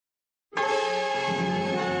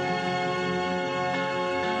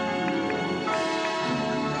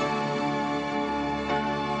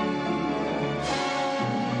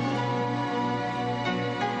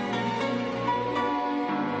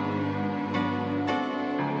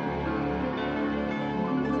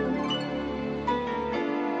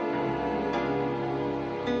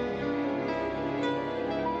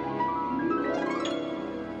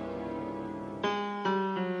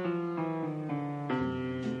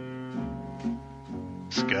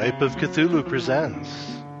Skype of Cthulhu presents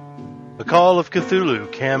The Call of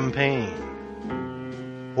Cthulhu Campaign,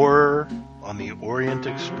 Horror on the Orient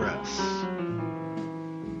Express.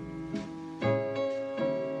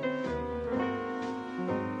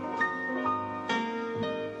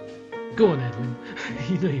 Go on, Edwin.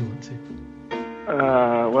 You know you want to.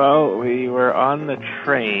 Well, we were on the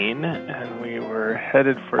train, and we were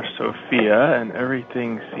headed for Sofia, and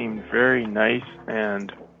everything seemed very nice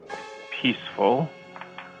and peaceful.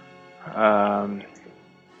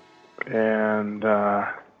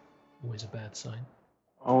 Always a bad sign.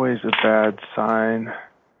 Always a bad sign.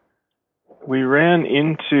 We ran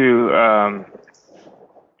into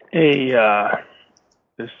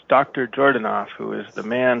this Dr. Jordanoff, who is the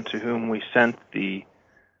man to whom we sent the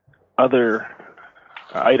other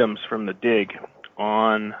items from the dig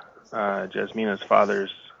on Jasmina's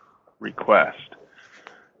father's request.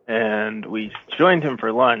 And we joined him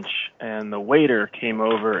for lunch, and the waiter came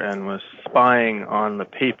over and was spying on the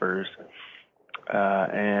papers,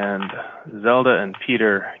 and Zelda and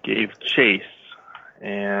Peter gave chase,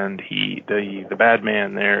 and the bad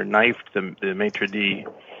man there knifed the maitre d',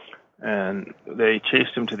 and they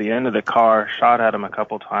chased him to the end of the car, shot at him a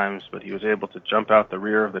couple times, but he was able to jump out the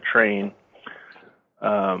rear of the train.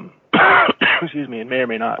 Excuse me, and may or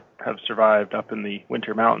may not have survived up in the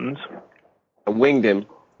winter mountains. I winged him,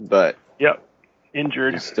 but yep,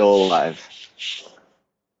 injured. He's still alive.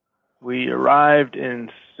 We arrived in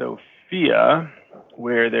Sofia,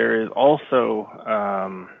 where there is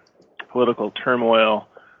also political turmoil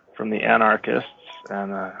from the anarchists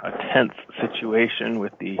and a tense situation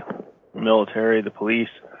with the military, the police,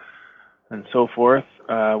 and so forth.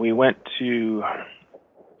 We went to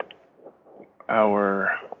our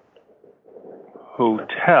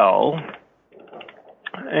hotel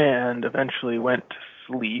and eventually went to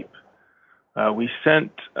sleep. We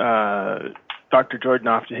sent Dr.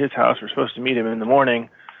 Jordanoff to his house. We're supposed to meet him in the morning.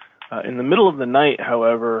 In the middle of the night,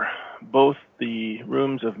 however, both the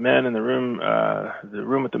rooms of men and the room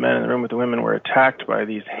with the men and the room with the women were attacked by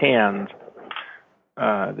these hands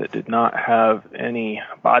that did not have any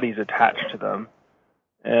bodies attached to them.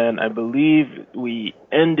 And I believe we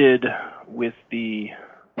ended with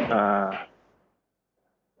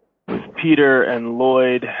with Peter and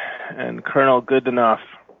Lloyd and Colonel Goodenough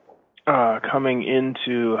coming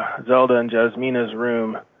into Zelda and Jasmina's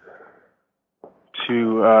room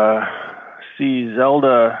to see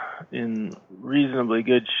Zelda in reasonably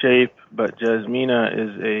good shape, but Jasmina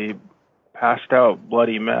is a passed out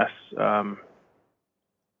bloody mess,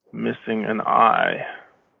 missing an eye.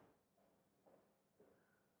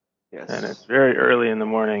 Yes. And it's very early in the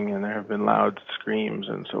morning, and there have been loud screams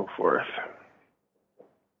and so forth.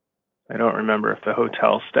 I don't remember if the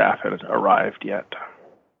hotel staff had arrived yet.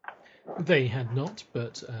 They had not,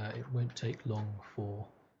 but it won't take long for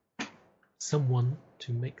someone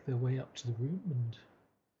to make their way up to the room and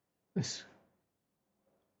this.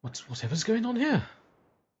 Whatever's going on here?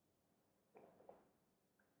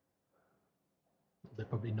 They'll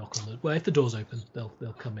probably knock on the. Well, if the door's open,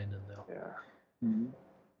 they'll come in and they'll. Yeah.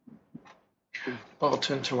 I'll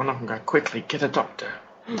turn to one of them and go, quickly, get a doctor.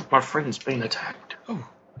 My friend's been attacked. Oh,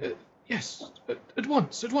 yes, at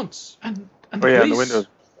once. And the Oh yeah, police? the windows.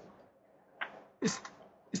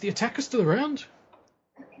 Is the attacker still around?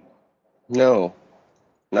 No,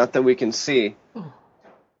 not that we can see.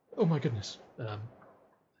 Oh my goodness.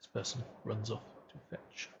 This person runs off to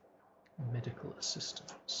fetch medical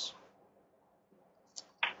assistance.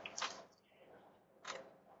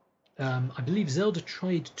 I believe Zelda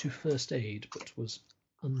tried to first aid, but was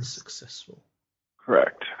unsuccessful.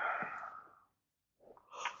 Correct.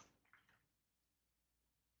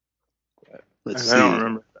 Let's And see. I don't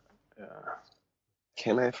remember. Yeah.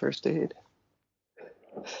 Can I first aid?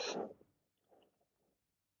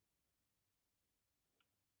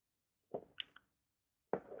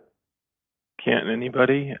 Can't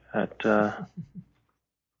anybody at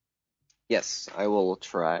Yes, I will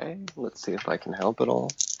try. Let's see if I can help at all.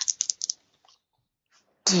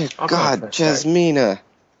 Dear I'll God, go first aid. Jasmina!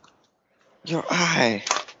 Your eye!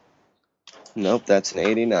 Nope, that's an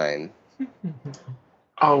 89.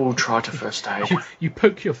 I will try to first aid. You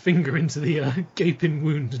poke your finger into the gaping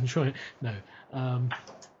wound and try. No.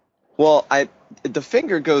 Well, the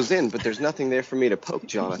finger goes in, but there's nothing there for me to poke,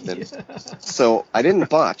 Jonathan. Yeah. So I didn't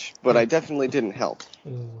botch, but I definitely didn't help.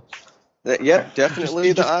 Yep,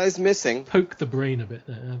 definitely the eye's missing. Poke the brain a bit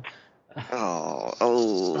there. Oh.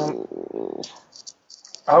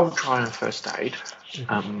 I'll try and first aid.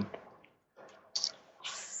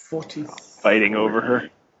 40. fighting over her.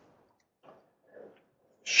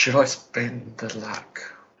 Should I spend the luck?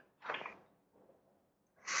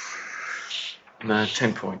 No,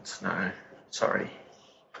 10 points. No, sorry.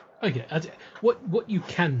 Okay. What you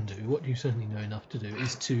can do, what you certainly know enough to do,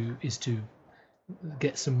 is to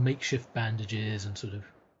get some makeshift bandages and sort of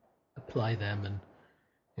apply them. And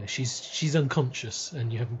she's unconscious,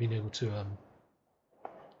 and you haven't been able to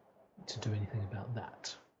do anything about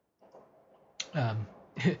that.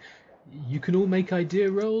 You can all make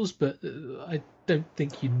idea rolls, but I don't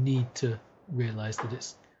think you need to realise that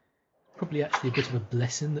it's probably actually a bit of a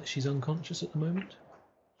blessing that she's unconscious at the moment.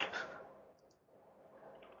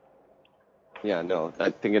 Yeah, no,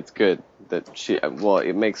 I think it's good that well,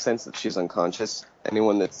 it makes sense that she's unconscious.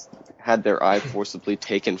 Anyone that's had their eye forcibly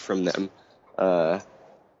taken from them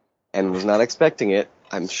and was not expecting it,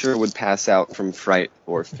 I'm sure would pass out from fright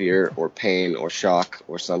or fear or pain or shock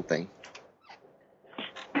or something.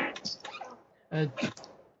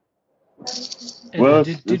 Well,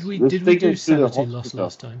 did we do sanity loss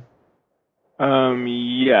last time?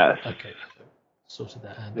 Yes. Okay, sorted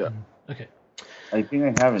that out. Yeah. Okay. I think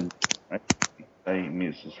I haven't. I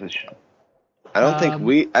missed the session. I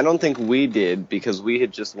don't think we did because we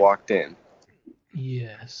had just walked in.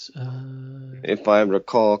 Yes. If I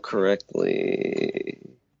recall correctly.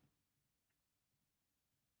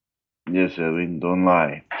 Yes, Edwin, don't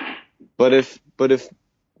lie. But if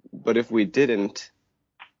we didn't,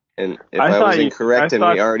 and if I was incorrect and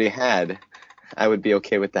we already had, I would be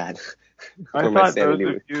okay with that. I thought those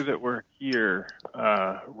of you that were here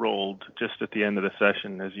rolled just at the end of the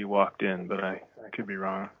session as you walked in, but I could be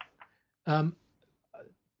wrong.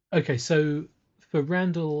 Okay, so for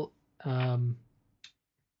Randall and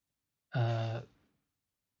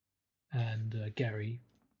Gary,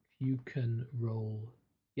 you can roll.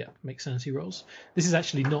 Yeah, make sanity rolls. This is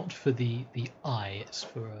actually not for the eye. It's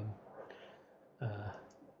for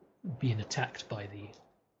being attacked by the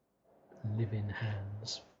living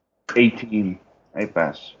hands. 18. I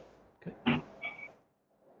pass. Okay.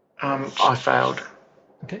 I failed.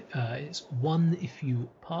 Okay. It's 1 if you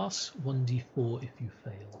pass, 1d4 if you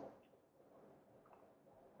fail.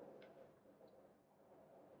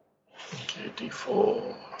 Okay,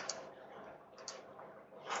 D4.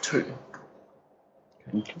 2.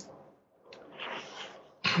 Okay.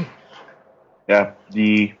 Yeah,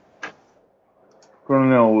 the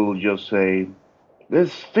colonel will just say,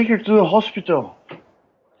 "Let's take her to the hospital."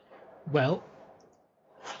 Well,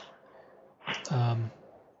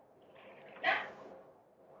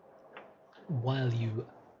 while you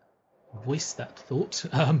voice that thought,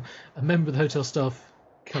 a member of the hotel staff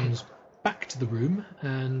comes back to the room,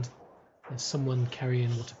 and there's someone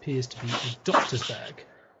carrying what appears to be a doctor's bag.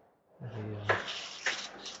 The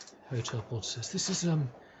hotel porter says, "This is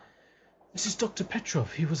Dr.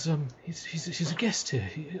 Petrov. He was he's a guest here.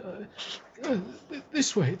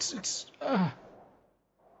 This way. It's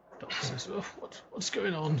Doctor says, what's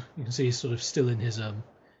going on?" You can see he's sort of still in his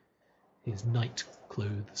night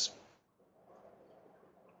clothes.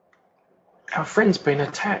 Our friend's been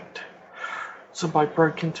attacked. Somebody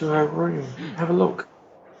broke into her room. Have a look.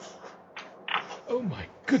 Oh my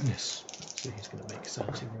goodness! So he's going to make a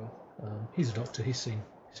sanity roll. He's a doctor. He's seen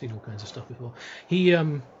all kinds of stuff before. He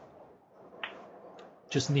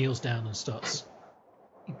just kneels down and starts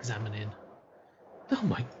examining. Oh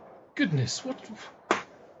my goodness!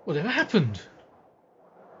 Whatever happened?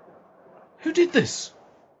 Who did this?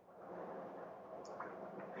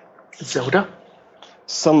 Zelda?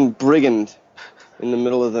 Some brigand in the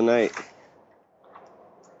middle of the night.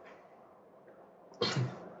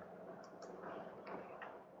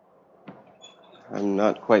 I'm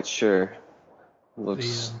not quite sure.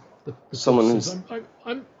 Looks the someone says,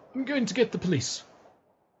 I'm going to get the police.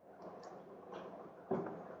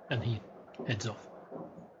 And he heads off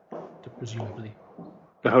to presumably.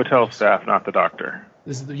 The hotel staff, not the doctor.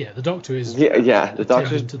 This is the doctor is. Yeah. The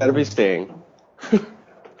doctor's better be staying. Okay.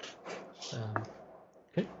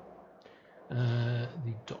 The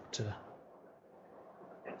doctor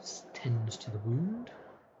tends to the wound.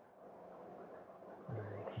 You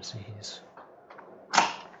can see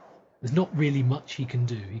there's not really much he can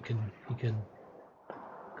do. He can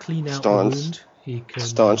clean out the wound. He can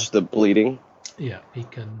staunch the bleeding. Yeah, he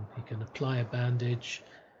can apply a bandage,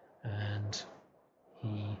 and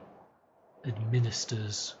he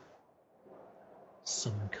administers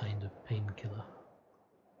some kind of painkiller.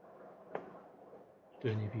 Do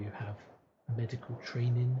any of you have medical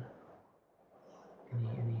training?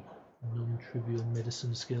 Any non-trivial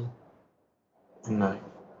medicine skill? No.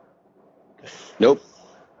 Okay. Nope.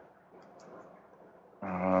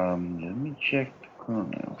 Let me check the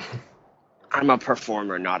colonel. I'm a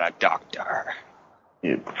performer, not a doctor.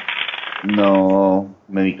 Yep. No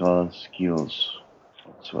medical skills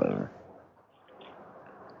whatsoever.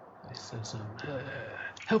 He says,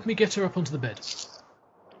 help me get her up onto the bed.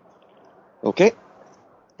 Okay.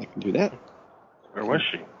 I can do that. Where was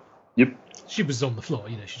she? Yep. She was on the floor,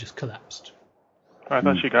 she just collapsed. Oh, I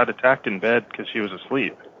thought she got attacked in bed because she was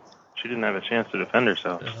asleep. She didn't have a chance to defend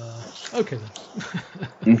herself. Okay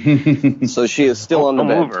then. So she is still on the Don't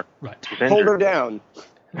bed. move her. Right. She's Hold her injured. down.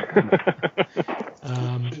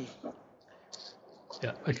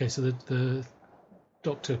 Yeah, okay, so the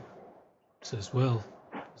doctor says, well,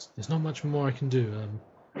 there's not much more I can do.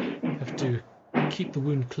 Have to keep the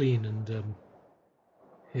wound clean, and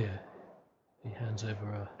here, he hands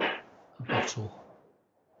over a bottle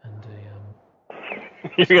and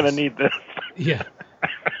You're going to need this. yeah,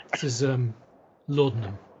 this is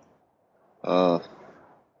laudanum.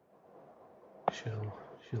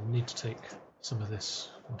 She'll need to take some of this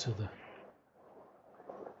until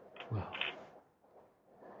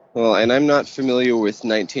Well, and I'm not familiar with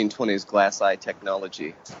 1920s glass eye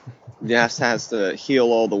technology. Just has to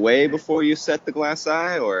heal all the way before you set the glass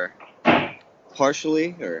eye, or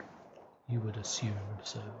partially, or? you would assume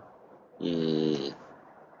so.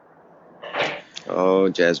 Oh,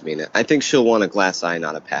 Jasmina. I think she'll want a glass eye,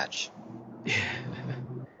 not a patch.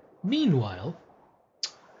 Meanwhile,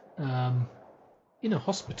 in a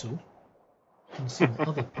hospital in some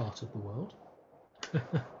other part of the world,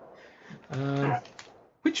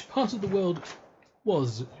 which part of the world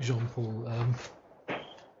was Jean-Paul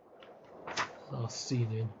last seen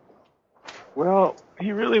in? Well,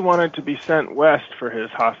 he really wanted to be sent west for his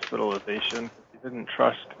hospitalization. He didn't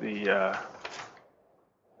trust the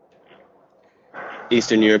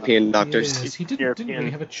Eastern European doctors. Yes, he didn't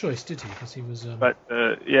really have a choice, did he? Because he was. But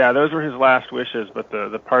yeah, those were his last wishes. But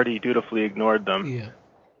the party dutifully ignored them. Yeah.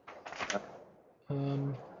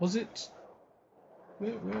 Was it?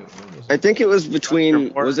 Where was it? I think it was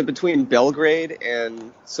between. Was it between Belgrade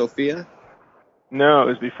and Sofia? No, it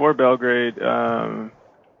was before Belgrade.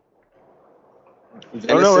 It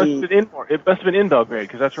must have been in Belgrade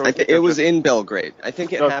because that's where it was in Belgrade. I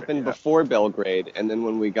think it Belgrade, happened before Belgrade, and then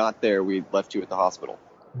when we got there, we left you at the hospital.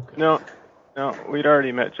 Okay. No, we'd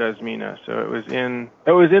already met Jasmina, so it was in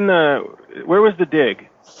the. Where was the dig?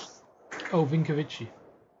 Oh, Vinkovici.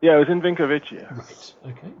 Yeah, it was in Vinkovici. Right.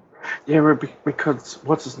 Okay. Yeah, because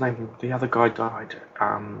what's his name? The other guy died.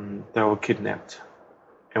 They were kidnapped,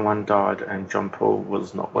 and one died, and John Paul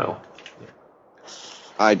was not well.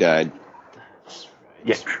 I died.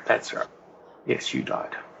 Yes, that's right. Yes, you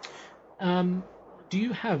died. Do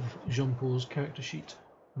you have Jean-Paul's character sheet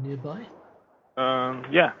nearby?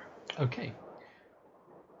 Yeah. Okay.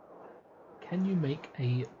 Can you make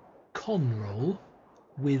a con roll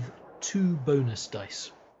with 2 bonus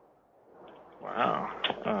dice? Wow.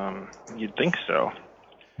 You'd think so.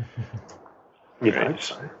 You'd hope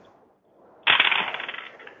so.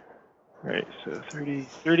 Right, so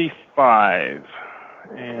 35.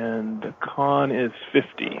 And the con is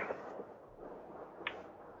 50.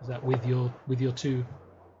 Is that with your 2?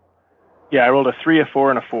 Yeah, I rolled a 3, a 4,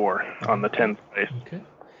 and a 4 on the 10th place. Okay.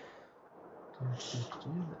 Let's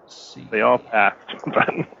see. They all passed,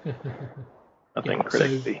 but nothing Yeah,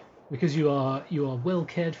 critically. So, because you are well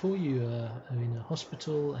cared for, you are in a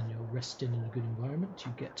hospital and you're resting in a good environment,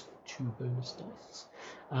 you get 2 bonus dice.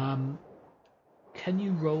 Can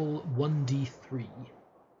you roll 1d3?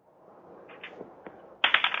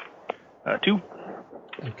 2.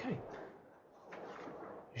 Okay.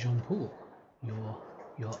 Jean-Paul,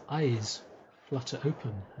 your eyes flutter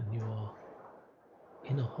open and you're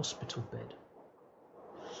in a hospital bed.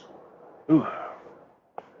 Ooh.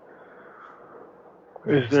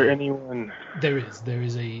 Is there anyone? There's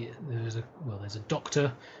a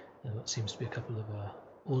doctor. That seems to be a couple of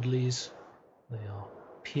orderlies. They are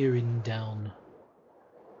peering down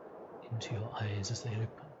into your eyes as they open.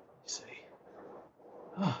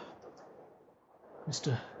 You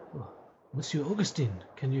say, Monsieur Augustin,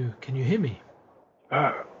 can you hear me?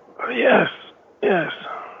 Yes.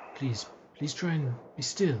 Please try and be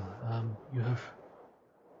still. You've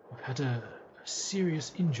had a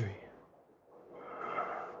serious injury.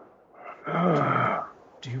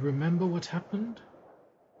 Do you remember what happened?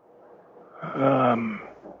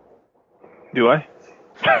 Do I?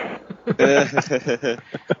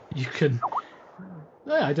 You can.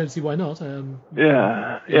 I don't see why not.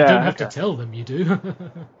 Yeah. You don't have to tell them you do.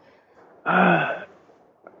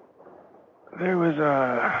 There was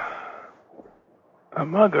a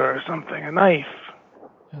mug or something, a knife.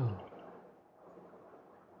 Oh.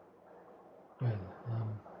 Well,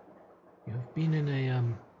 you have been in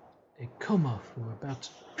a coma for about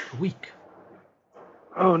a week.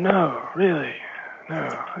 Oh no, really?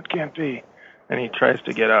 No, it can't be. And he tries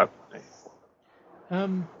to get up.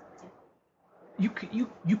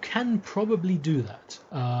 You can probably do that.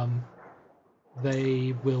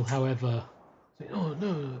 They will, however, say, "Oh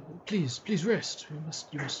no, please rest. You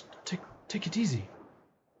must take it easy."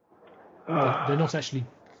 They're not actually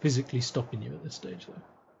physically stopping you at this stage,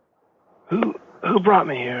 though. Who brought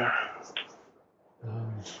me here?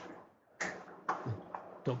 The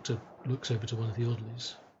doctor looks over to one of the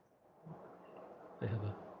orderlies. They have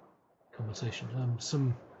a conversation.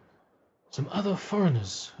 Some other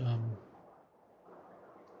foreigners.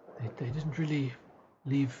 They didn't really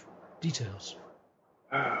leave details.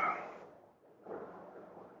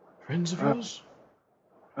 Friends of yours?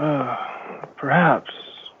 Perhaps.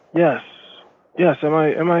 Yes. Am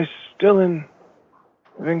I still in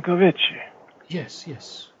Vinkovici? Yes.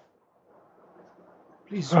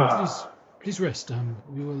 Please rest.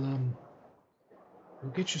 We will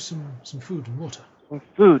we'll get you some food and water. Some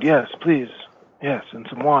food, yes, please. Yes, and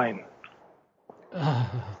some wine.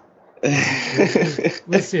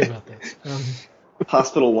 We'll see about that.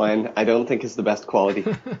 Hospital wine, I don't think is the best quality.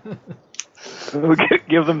 We'll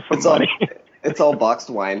give them some money. It's all boxed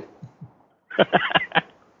wine.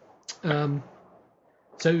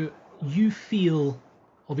 So you feel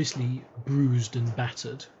obviously bruised and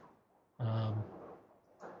battered.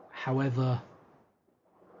 However,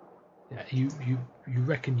 yeah, you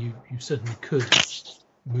reckon you certainly could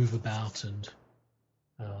move about and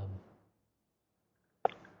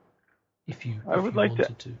if you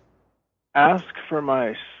wanted to ask for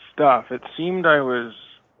my stuff. It seemed I was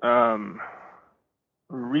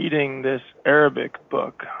reading this Arabic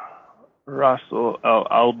book, Rasul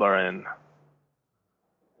al-Albarin.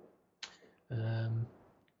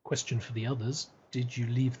 Question for the others: did you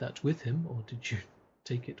leave that with him, or did you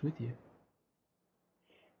take it with you?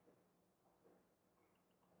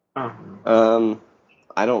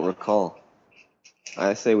 I don't recall.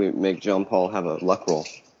 I say we make Jean Paul have a luck roll.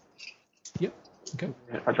 Yep. Okay.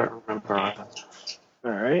 I don't remember either.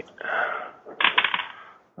 All right.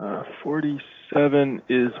 47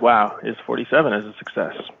 is 47 is a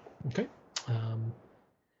success. Okay.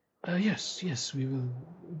 Yes, we will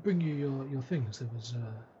bring you your things. There was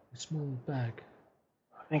a small bag.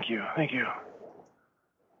 Thank you.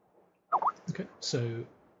 Okay, so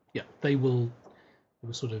yeah, they will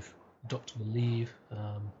sort of, the doctor will leave,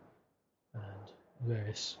 and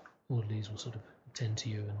various orderlies will sort of attend to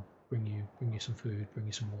you and bring you some food, bring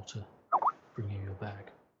you some water, bring you your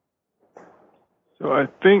bag. So I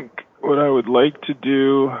think what I would like to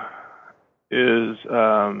do is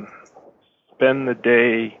spend the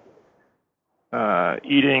day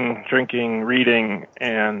eating, drinking, reading,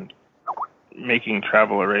 and making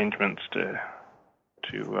travel arrangements to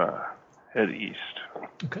head east.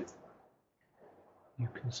 Okay. You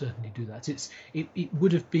can certainly do that. It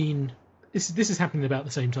would have been this is happening about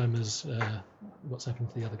the same time as what's happened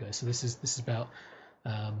to the other guy. So this is about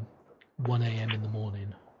 1 a.m. in the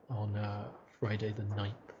morning on Friday the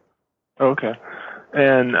 9th. Okay.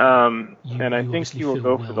 And I you think you will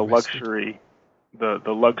feel go for the well-rested.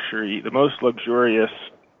 luxury, the most luxurious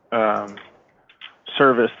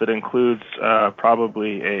service that includes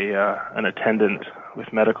probably an attendant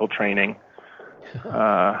with medical training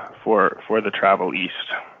for the travel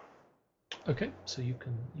east. Okay, so you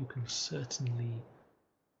can certainly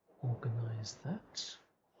organise that.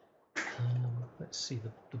 Let's see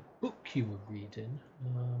the book you were reading.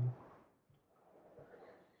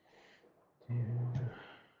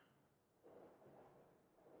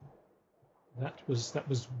 That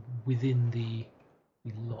was within the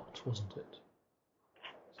lot, wasn't it?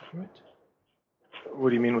 Is that right? What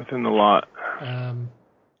do you mean within the lot?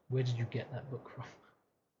 Where did you get that book from?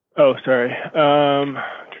 Oh, sorry.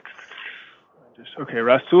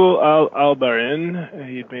 Rasul al-Albarin.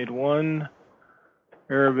 He'd made one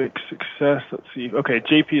Arabic success. Let's see. Okay,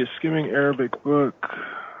 JP is skimming Arabic book.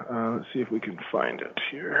 Let's see if we can find it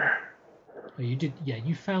here. Oh, you did. Yeah,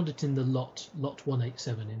 you found it in the lot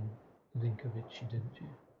 187 in Vinkovici, didn't you?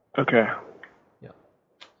 Okay. Yeah.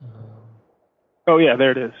 Oh yeah,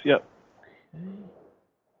 there it is. Yep. Okay.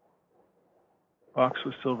 Box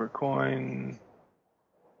with silver coin.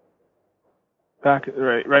 Back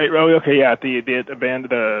right. Oh, okay, yeah, the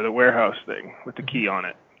abandoned the warehouse thing with the key on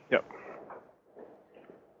it. Yep.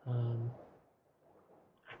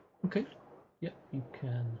 Okay. Yep, you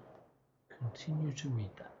can continue to read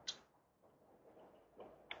that.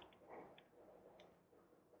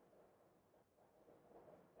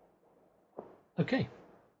 Okay.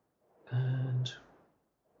 And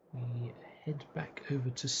we head back over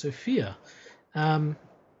to Sophia.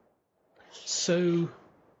 So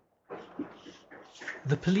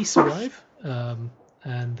the police arrive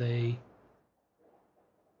and they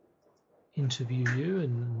interview you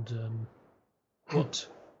and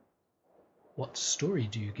What story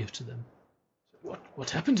do you give to them? What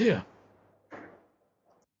happened here?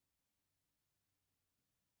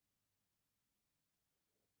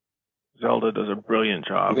 Zelda does a brilliant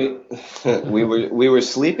job. We were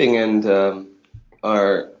sleeping and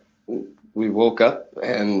we woke up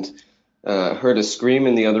and heard a scream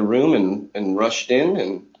in the other room and rushed in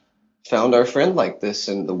and found our friend like this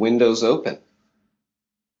and the windows open,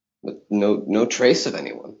 but no trace of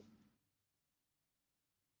anyone.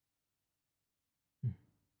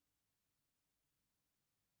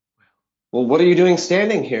 Well, what are you doing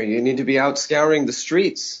standing here? You need to be out scouring the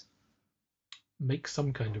streets. Make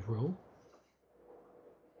some kind of roll.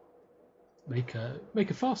 Make a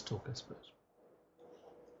fast talk, I suppose.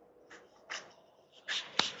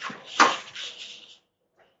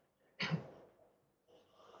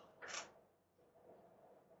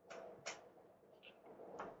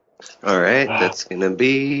 All right, that's gonna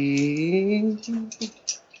be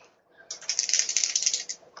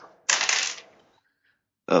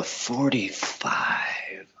a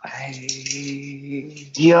 45.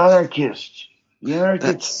 The anarchist. The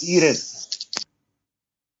anarchists eat it.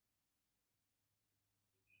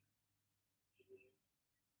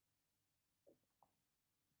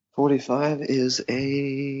 45 is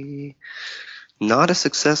not a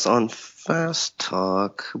success on fast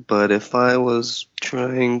talk, but if I was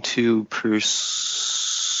trying to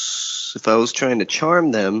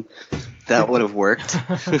charm them, that would have worked.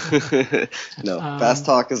 No, fast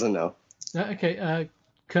talk is a no. Okay,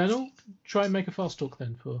 Colonel, try and make a fast talk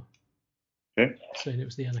then for saying it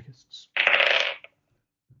was the anarchists.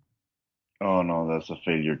 Oh no, that's a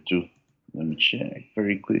failure too. Let me check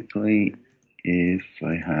very quickly if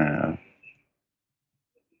I have.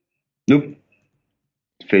 Nope.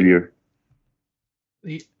 Failure.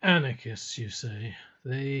 The anarchists, you say?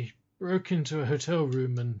 They broke into a hotel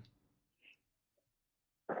room and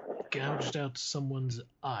gouged out someone's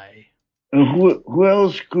eye. And who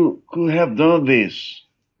else could have done this?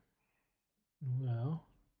 Well,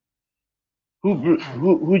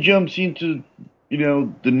 Who jumps into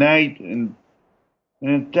the night and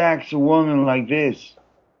attacks a woman like this?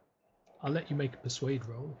 I'll let you make a persuade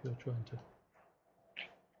roll if you're trying to.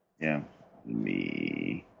 Yeah,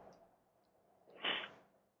 me.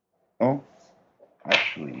 Oh,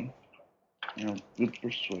 actually, good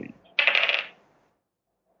persuade,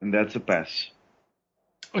 and that's a pass.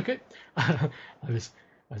 Okay, I was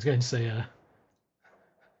going to say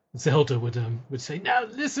Zelda would say, now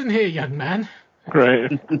listen here, young man. Right.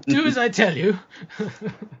 Do as I tell you.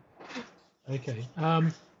 Okay.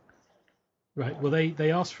 Right. Well,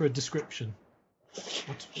 they asked for a description.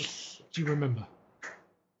 What do you remember?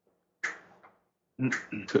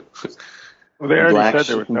 Well, they already said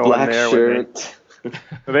there was no one there. Shirt.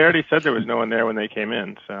 They already said there was no one there when they came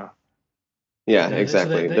in. So. Yeah,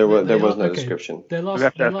 exactly. So there was no description. They'll have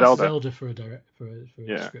ask to ask Zelda for a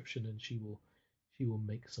description, and she will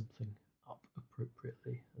make something up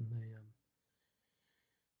appropriately,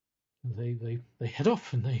 and they head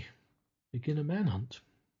off and they begin a manhunt.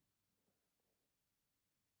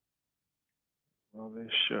 Well, they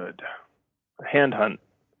should. A hand hunt.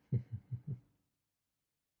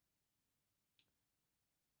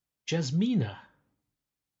 Jasmina,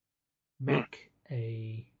 make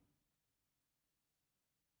a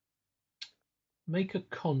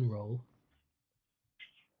con roll,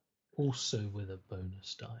 also with a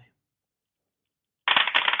bonus die.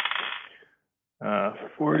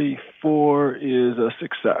 44 is a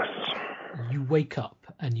success. You wake up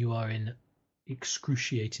and you are in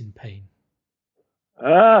excruciating pain.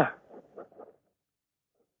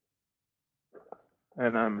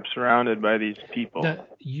 And I'm surrounded by these people.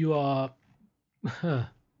 You are. And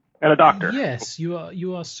a doctor. Yes, you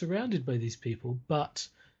are surrounded by these people, but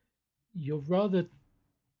you're rather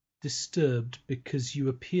disturbed because you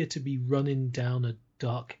appear to be running down a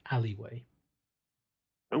dark alleyway.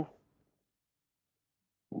 Oh.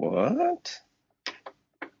 What?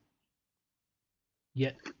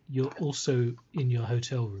 Yet you're also in your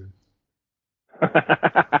hotel room.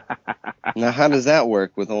 Now, how does that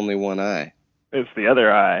work with only one eye? It's the other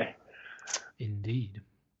eye. Indeed.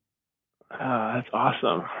 That's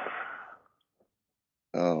awesome.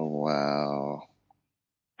 Oh, wow.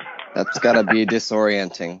 That's gotta be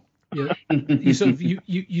disorienting. Yeah, you sort of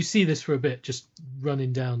you see this for a bit, just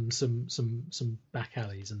running down some back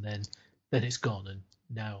alleys, and then it's gone, and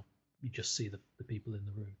now you just see the people in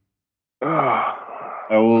the room.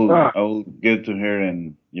 I will get to her,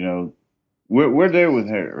 and we're there with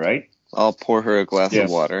her, right? I'll pour her a glass of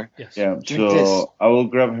water. Yes. Yeah. Drink so this. I will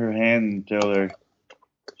grab her hand and tell her,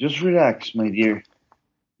 "Just relax, my dear.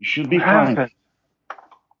 You should be fine."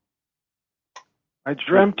 I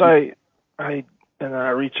dreamt and I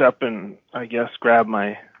reach up and I guess grab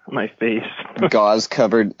my face. Gauze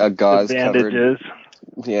covered. Bandages.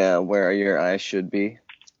 Yeah, where your eyes should be.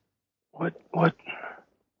 What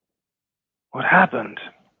happened?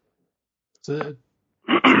 So,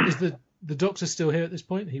 is the doctor still here at this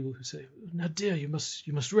point? He will say, "Now, dear, you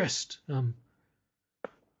must rest."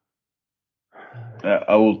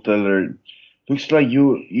 I will tell her. Looks like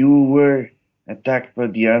you were attacked by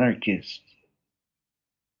the anarchists.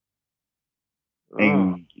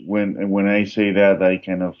 And when I say that, I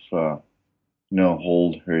kind of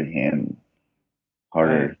hold her hand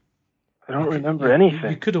harder. I don't remember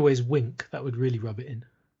anything. You could always wink. That would really rub it in.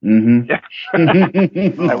 Mm-hmm. Yeah.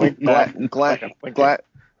 I wink back.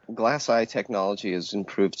 Glass eye technology has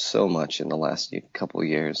improved so much in the last couple of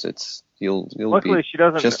years. You'll Luckily, be she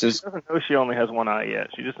doesn't. just She as doesn't know she only has one eye yet.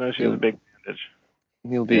 She just knows she has a big bandage.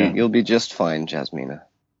 you'll be just fine, Jasmina.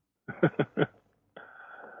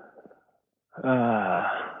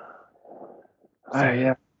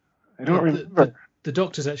 I don't remember. The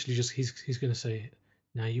doctor's actually just he's going to say,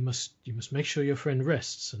 now you must make sure your friend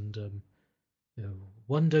rests, and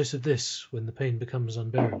one dose of this when the pain becomes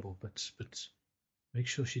unbearable, but make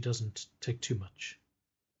sure she doesn't take too much.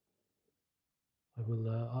 I will.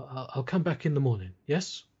 I'll come back in the morning.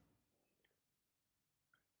 Yes.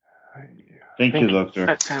 Thank you,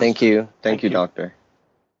 Doctor. Thank you, Doctor.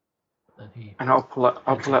 And I'll pull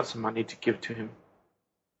out some money to give to him.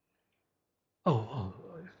 Well,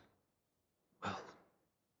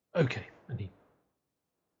 okay. And he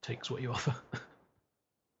takes what you offer.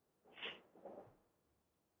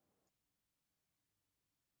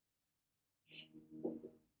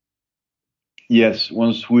 Yes,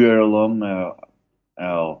 once we are alone, I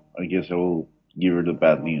guess I will give her the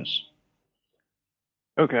bad news.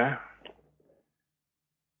 Okay.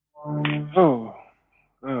 Oh.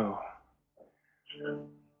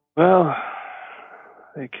 Well,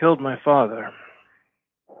 they killed my father.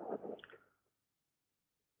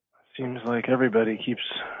 Seems like everybody keeps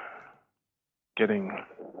getting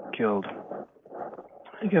killed.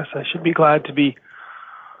 I guess I should be glad to be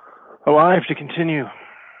alive to continue.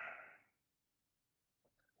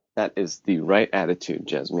 That is the right attitude,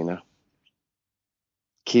 Jasmina.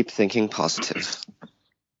 Keep thinking positive.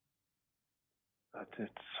 But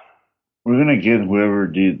it's... We're gonna get whoever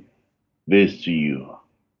did this to you,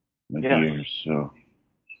 my dear. So,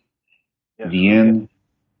 yes, in the end,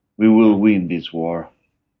 we will win this war.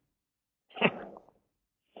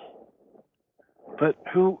 But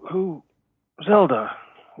who, Zelda?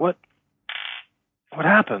 What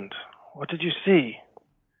happened? What did you see?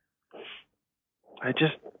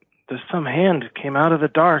 Some hand came out of the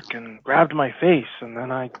dark and grabbed my face, and then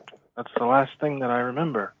that's the last thing that I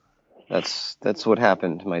remember. That's what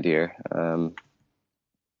happened, my dear.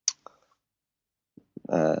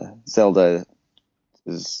 Zelda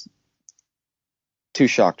is too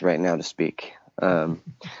shocked right now to speak. For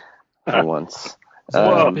once.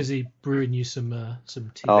 I'm busy brewing you some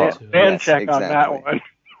tea. Check on that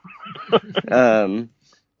one.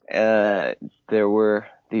 There were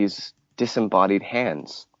these disembodied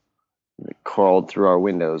hands that crawled through our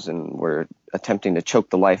windows and were attempting to choke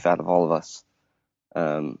the life out of all of us.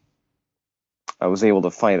 I was able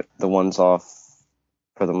to fight the ones off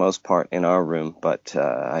for the most part in our room, but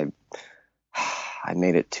I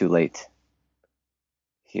made it too late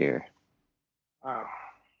here. Wow.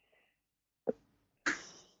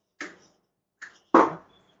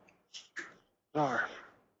 Bizarre.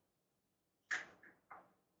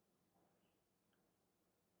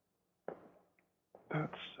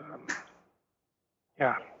 That's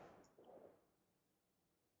yeah.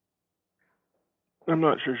 I'm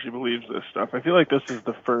not sure she believes this stuff. I feel like this is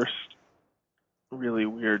the first really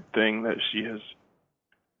weird thing that she has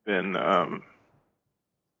been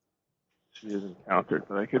encountered,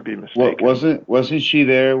 but I could be mistaken. Wasn't she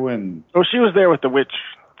there when? Oh, she was there with the witch,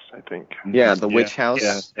 I think. Yeah, the witch house.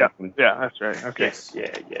 Yeah, exactly. Yeah, that's right. Okay. Yes,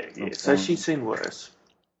 yeah. So she's seen worse.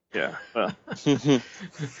 Yeah. Well.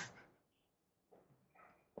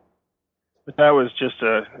 But that was just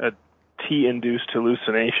a tea-induced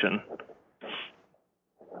hallucination.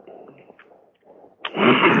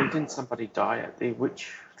 Didn't somebody die at the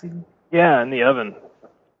witch thing? Yeah, in the oven.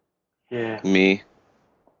 Yeah. Me.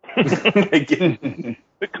 The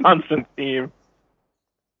constant theme.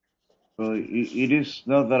 Well, it is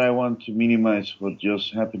not that I want to minimize what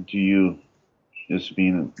just happened to you,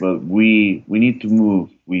 Jasmine, but we need to move.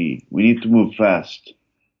 We need to move fast.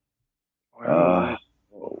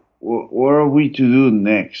 What are we to do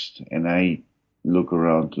next? And I look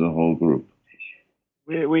around to the whole group.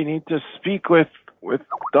 We need to speak with with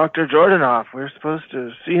Dr. Jordanoff. We're supposed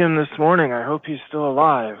to see him this morning. I hope he's still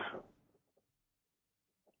alive.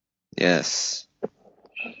 Yes.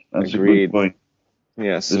 That's Agreed. a good point.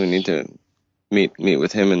 Yes, we need to meet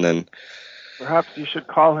with him and then... Perhaps you should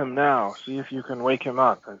call him now. See if you can wake him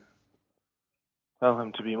up and tell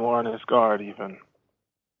him to be more on his guard even.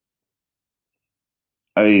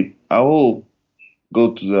 I will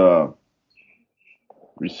go to the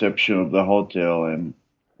reception of the hotel and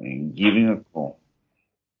give him a call.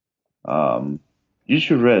 You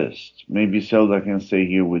should rest. Maybe Zelda can stay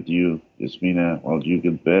here with you, Yasmina, while you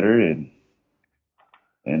get better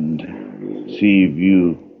and see if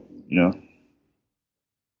you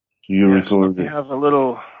recover. We have a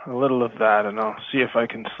little of that, and I'll see if I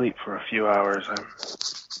can sleep for a few hours.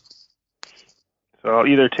 So I'll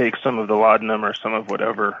either take some of the laudanum or some of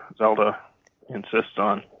whatever Zelda insists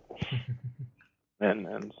on,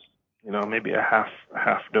 and maybe a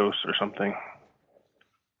half dose or something.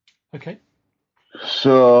 Okay.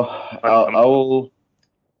 So I will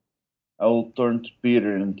turn to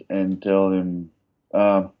Peter and tell him,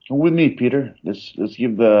 come with me, Peter. Let's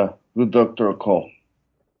give the good doctor a call.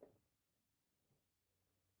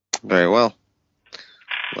 Very well.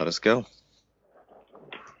 Let us go.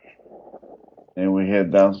 And we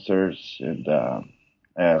head downstairs and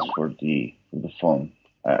ask for the phone.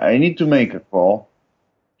 I need to make a call.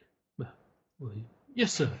 Well,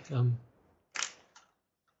 yes, sir.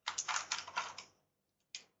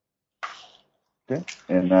 Okay.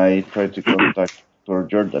 And I try to contact Dr.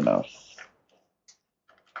 Jordanoff.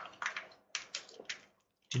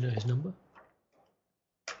 Do you know his number?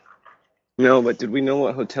 No, but did we know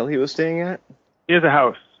what hotel he was staying at? He has a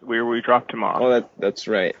house where we dropped him off. Oh, that's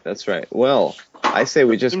right. That's right. Well, I say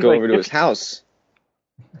we just go over to his house.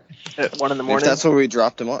 At 1 a.m. If that's where we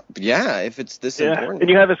dropped him off. Yeah, if it's this important. And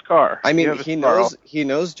you have his car. I mean, he knows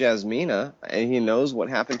Jasmina, and he knows what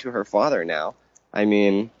happened to her father now. I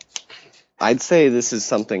mean, I'd say this is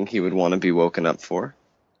something he would want to be woken up for.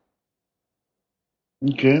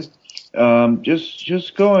 Okay.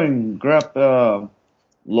 Just go and grab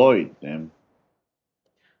Lloyd then.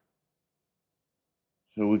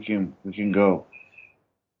 So we can go.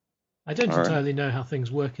 I don't All right. entirely know how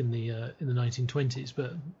things work in the 1920s,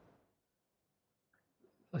 but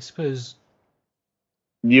I suppose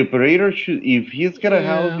The operator should, if he's got a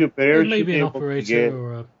house, the operator maybe should be an able to operator get.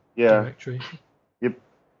 or a Yeah, directory. yep.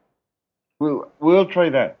 We'll try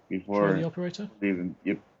that before Try the operator. leaving.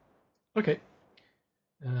 Yep. Okay.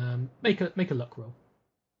 Make a luck roll.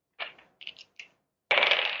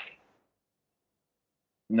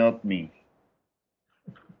 Not me.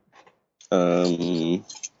 The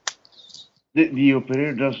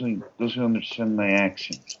operator doesn't understand my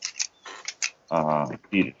accent.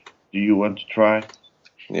 Peter, do you want to try?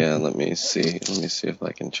 Yeah, let me see. Let me see if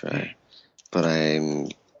I can try. But I'm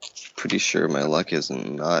pretty sure my luck is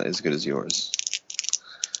not as good as yours.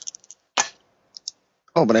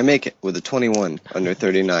 Oh, but I make it with a 21 under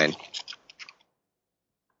 39.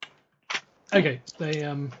 Okay, they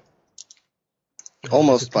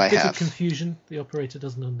Almost by bit of half. confusion. The operator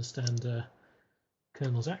doesn't understand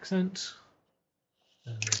Colonel's accent.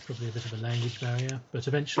 There's probably a bit of a language barrier, but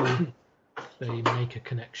eventually they make a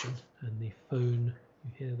connection, and you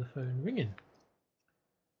hear the phone ringing,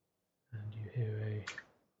 and you hear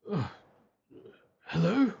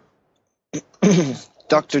hello,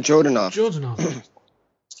 Dr. Jordanoff. Jordanov.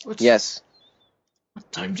 Yes.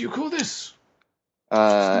 What time do you call this?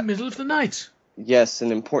 It's the middle of the night. Yes,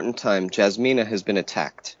 an important time. Jasmina has been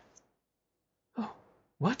attacked. Oh,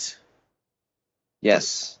 what?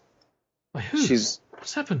 Yes. By who?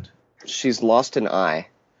 What's happened? She's lost an eye.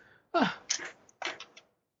 Ah.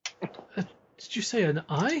 Did you say an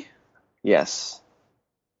eye? Yes.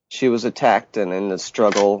 She was attacked, and in the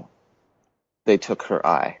struggle, they took her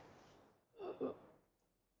eye.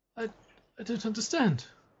 I don't understand.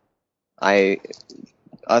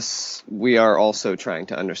 We are also trying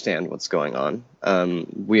to understand what's going on.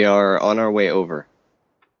 We are on our way over.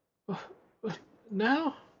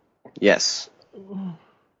 Now? Yes. Oh,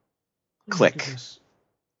 Click.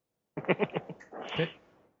 Okay.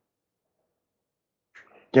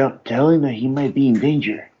 Tell him that he might be in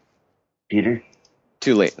danger, Peter.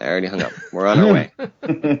 Too late. I already hung up. We're on our way.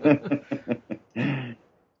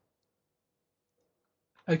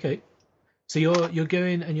 Okay. So you're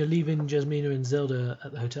going and you're leaving Jasmina and Zelda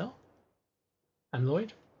at the hotel? And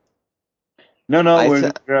Lloyd? No, we're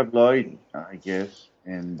gonna grab Lloyd, I guess,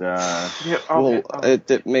 and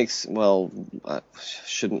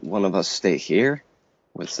shouldn't one of us stay here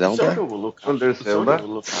with Zelda? Zelda will look after. there's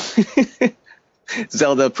Zelda.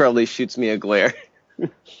 Zelda probably shoots me a glare.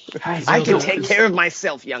 Hi, I can Zelda take is- care of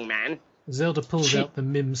myself, young man. Zelda pulls out the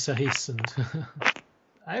Mim Sahis and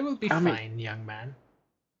I will be I mean- fine, young man.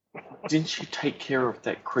 Didn't she take care of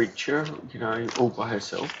that creature, all by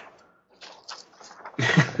herself?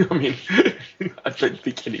 I mean, I don't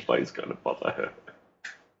think anybody's going to bother her.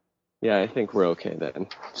 Yeah, I think we're okay then.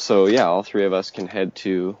 So yeah, all three of us can head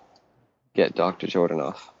to get Dr.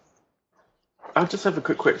 Jordanoff. I'll just have a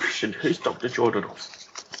quick question. Who's Dr. Jordanoff?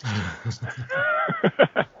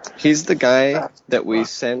 He's the guy that we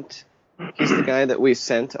sent. He's the guy that we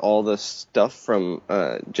sent all the stuff from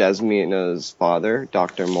Jasmina's father,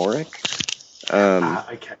 Dr. Morik.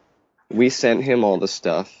 Okay. We sent him all the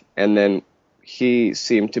stuff, and then he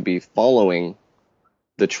seemed to be following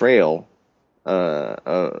the trail, and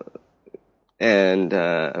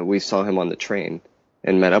we saw him on the train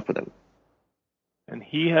and met up with him. And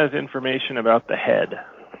he has information about the head.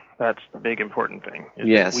 That's the big important thing.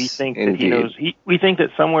 Yes, we think that indeed. he knows. We think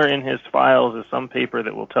that somewhere in his files is some paper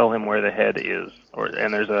that will tell him where the head is.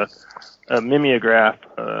 And there's a mimeograph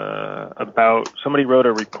about somebody wrote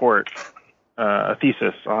a report, a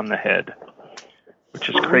thesis on the head, which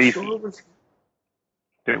is crazy.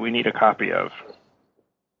 That we need a copy of.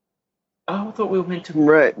 Oh, I thought we were meant to.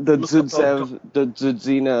 Right, the look up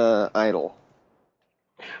Zudzina idol.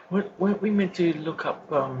 Weren't we meant to look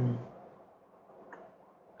up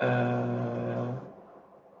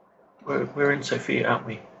we're in Sophia, aren't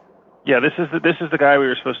we? Yeah, this is the guy we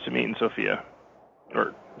were supposed to meet in Sofia.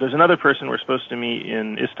 Or there's another person we're supposed to meet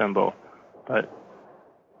in Istanbul, but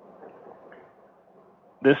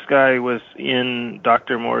this guy was in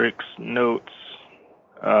Dr. Morik's notes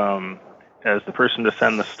as the person to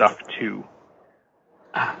send the stuff to.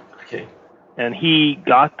 Ah, okay. And he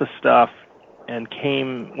got the stuff and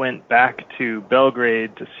went back to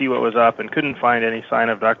Belgrade to see what was up and couldn't find any sign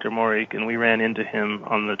of Dr. Morik, and we ran into him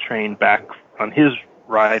on the train back on his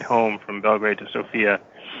ride home from Belgrade to Sofia,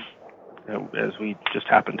 as we just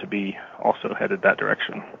happened to be also headed that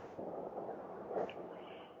direction.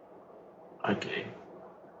 Okay.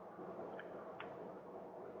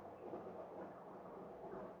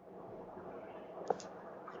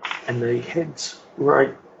 And the heads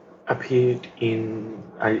right appeared in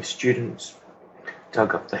a student's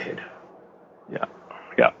dug up the head. Yeah.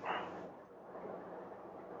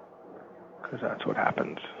 Because that's what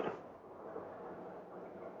happens.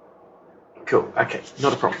 Cool. Okay,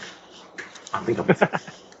 not a problem. I think I'm with that.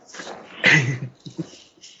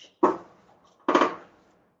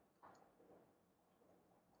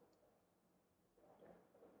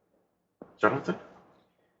 Jonathan?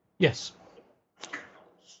 Yes.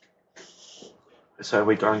 So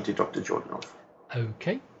we're going to Dr. Jordanoff.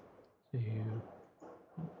 Okay. So you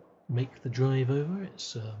make the drive over.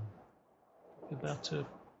 It's about a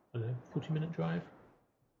 40-minute drive.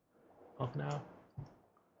 Half an hour.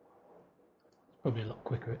 Probably a lot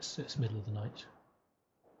quicker. It's middle of the night.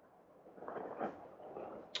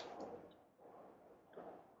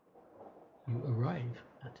 You arrive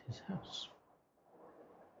at his house.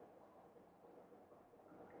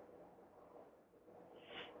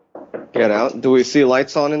 Get out. Do we see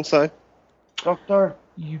lights on inside? Doctor,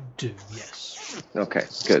 You do, yes. Okay,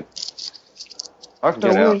 good. Doctor,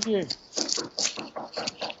 Get we're out. here.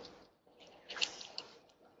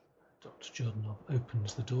 Dr. Jordanov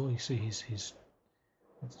opens the door. You see he's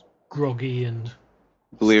groggy and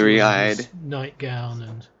Bleary-eyed. still in his nightgown,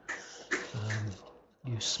 and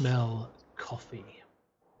you smell coffee.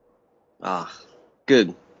 Ah,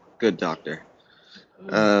 good, doctor.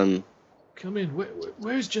 Come in.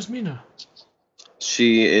 Where's Jasmina?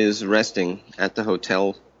 She is resting at the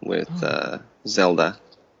hotel with Zelda.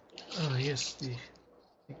 Ah, yes, the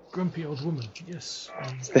grumpy old woman. Yes.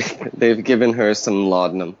 They've given her some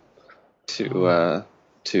laudanum to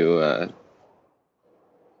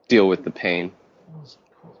deal with the pain.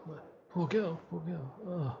 Poor girl.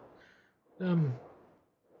 Oh.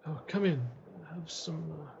 Come in. Have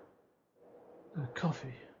some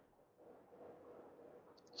coffee.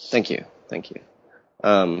 Thank you.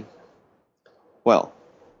 Well,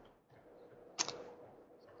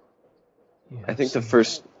 You I have think the some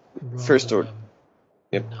first rather, order.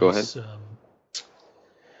 Yep, nice, go ahead.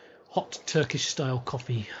 Hot Turkish style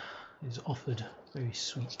coffee is offered. Very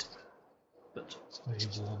sweet, but very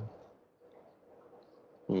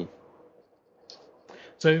warm.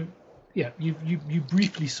 So, yeah, you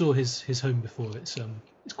briefly saw his home before. It's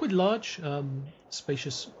quite large,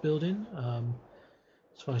 spacious building.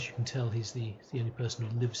 As far as you can tell, he's the only person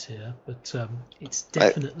who lives here. But it's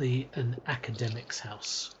definitely an academic's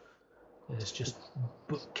house. There's just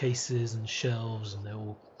bookcases and shelves, and they're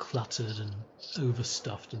all cluttered and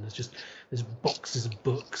overstuffed. And there's boxes of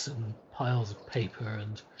books and piles of paper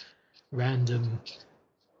and random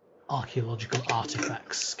archaeological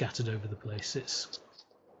artifacts scattered over the place. It's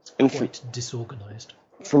And quite disorganized.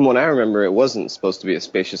 from what I remember, it wasn't supposed to be a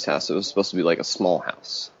spacious house. It was supposed to be like a small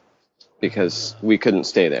house because we couldn't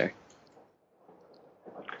stay there.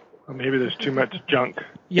 Well, maybe there's too much junk.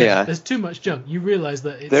 Yeah. There's too much junk. You realize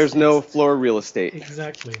that There's no floor real estate.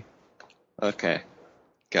 Exactly. Okay,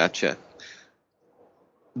 gotcha.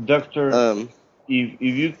 Doctor,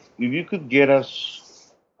 if you could get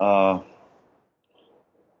us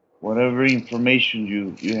whatever information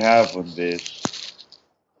you have on this.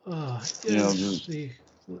 You know,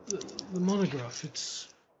 the monograph. It's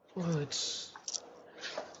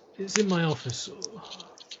in my office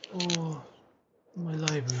or my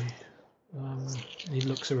library. And he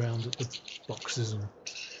looks around at the boxes and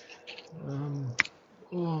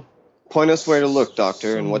or Point us where to look,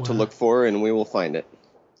 Doctor, and what to somewhere. look for, and we will find it.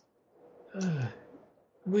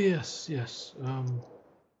 Well, yes.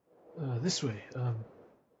 This way.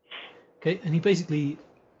 Okay, and he basically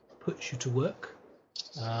puts you to work.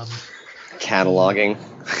 Cataloging.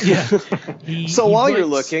 Yeah. So he while you're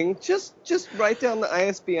writes- looking, just write down the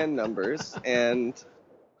ISBN numbers and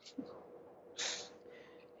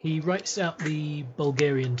He writes out the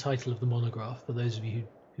Bulgarian title of the monograph for those of you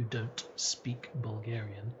who don't speak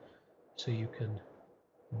Bulgarian, so you can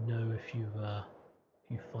know if you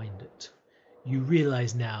find it. You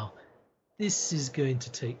realise now this is going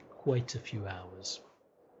to take quite a few hours,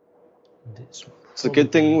 and it's a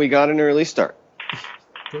good thing we got an early start.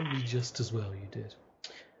 probably just as well you did.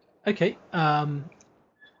 Okay,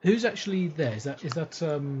 who's actually there? Is that It's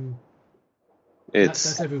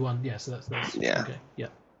that's everyone? Yeah, so that's Yeah. Okay, yeah.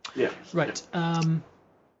 Yeah. Right.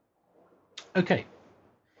 Okay.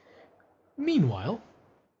 Meanwhile,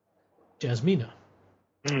 Jasmina,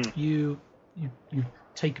 you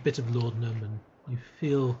take a bit of laudanum and you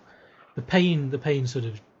feel the pain. The pain sort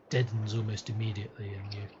of deadens almost immediately,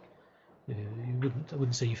 and I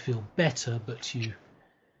wouldn't say you feel better, but you're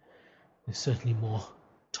certainly more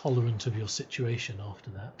tolerant of your situation after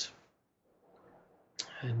that.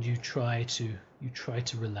 And you try to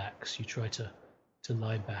relax. You try to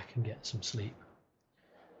lie back and get some sleep.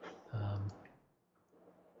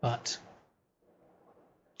 But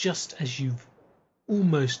just as you've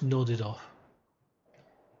almost nodded off,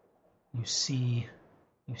 you see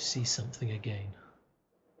something again.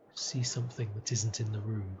 You see something that isn't in the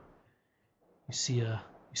room. You see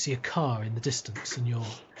a car in the distance, and you're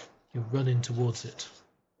running towards it.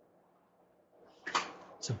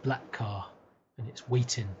 It's a black car, and it's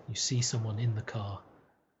waiting. You see someone in the car,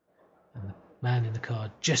 and the man in the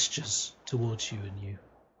car gestures towards you, and you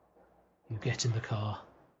get in the car,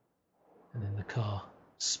 and then the car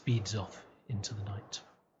speeds off into the night.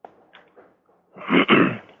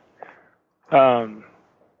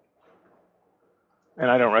 And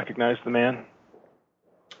I don't recognize the man.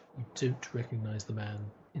 You don't recognise the man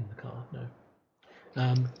in the car, no.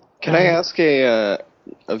 Can I ask a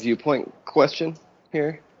viewpoint question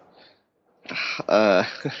here? Can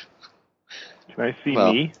I see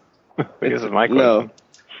well, me? Because of my question. No.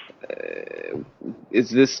 Is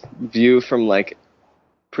this view from like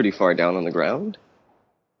pretty far down on the ground,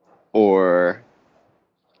 or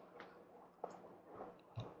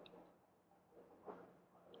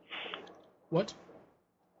What?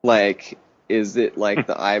 like is it like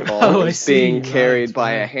the eyeball Oh, I is see, being carried right,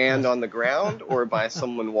 by a right, hand right. on the ground, or by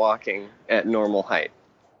someone walking at normal height?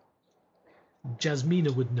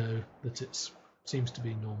 Jasmina would know that it seems to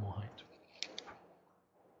be normal height.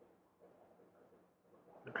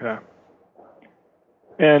 Okay.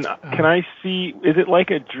 And can I see, is it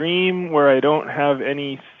like a dream where I don't have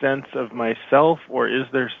any sense of myself, or is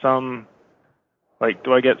there some, like,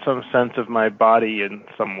 do I get some sense of my body in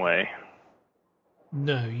some way?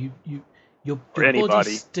 No, your Or any body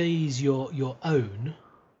body. stays your own.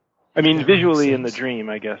 I mean, That visually makes in the sense. dream,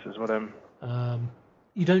 I guess, is what I'm...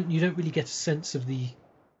 You don't really get a sense of the.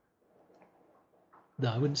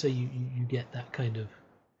 No, I wouldn't say you get that kind of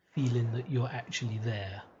feeling that you're actually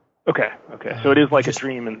there. Okay. So it is like just- a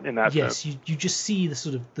dream in that Yes, sense. you just see the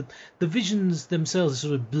sort of the visions themselves are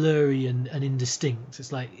sort of blurry and indistinct.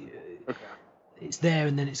 It's like Okay. it's there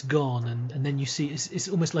and then it's gone, and then you see it's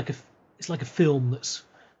almost like a film that's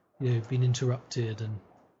been interrupted and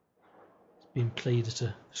it's being played at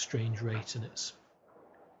a strange rate, and it's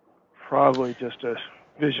Probably just a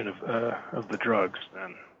vision of the drugs,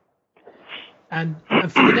 then. and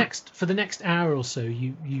for the next hour or so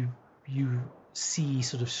you see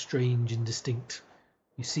sort of strange, indistinct.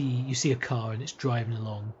 You see a car and it's driving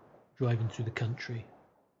through the country,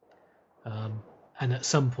 and at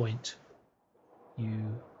some point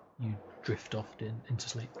you drift off into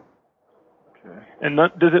sleep. Okay. And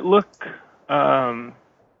does it look...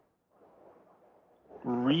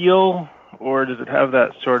 real, or does it have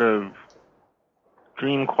that sort of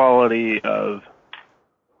dream quality of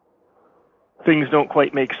things don't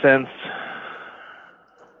quite make sense?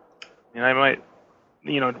 And I might,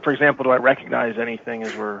 for example, do I recognize anything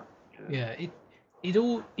as we're... Yeah,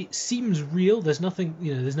 it seems real. There's nothing,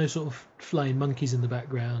 there's no sort of flying monkeys in the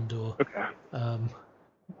background or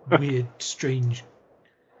weird, strange,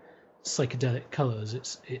 psychedelic colours.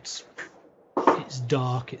 It's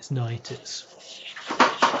dark. It's night.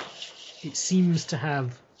 It seems to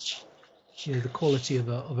have, the quality of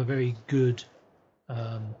a very good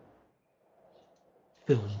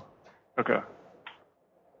film. Okay.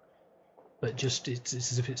 But just it's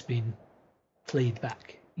as if it's been played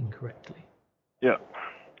back incorrectly. Yeah.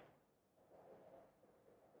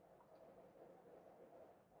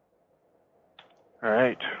 All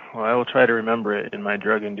right. Well, I will try to remember it in my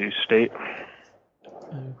drug-induced state.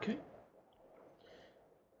 Okay.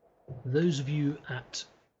 Those of you at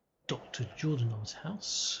Dr. Jordanov's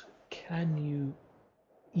house, can you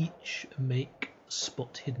each make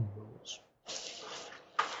spot hidden rolls?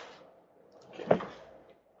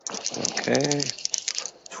 Okay.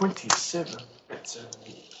 27. That's a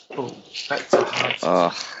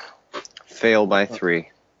hard. Fail by 3.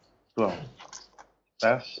 12.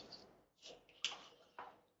 Pass.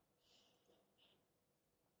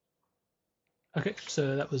 Okay,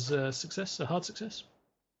 so that was a success, a hard success.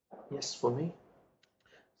 Yes, for me.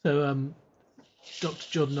 So,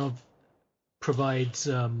 Dr. Jordanov provides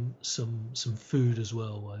some food as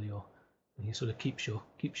well while he sort of keeps your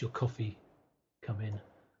coffee come in,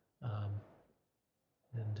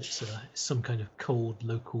 and it's some kind of cold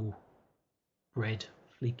local bread,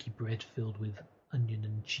 flaky bread filled with onion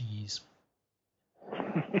and cheese.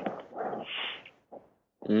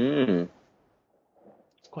 Mm.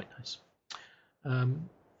 It's quite nice.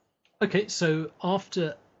 Okay, so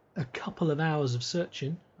after a couple of hours of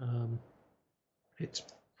searching, it's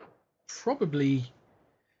probably,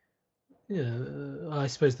 I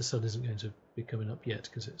suppose the sun isn't going to be coming up yet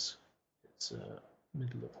because it's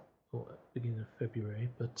middle of or beginning of February,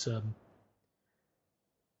 but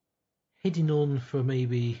heading on for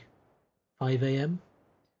maybe 5 a.m.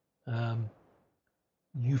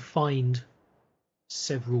 You find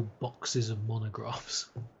several boxes of monographs.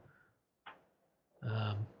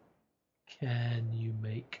 Can you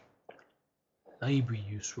make library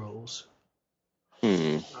use rolls?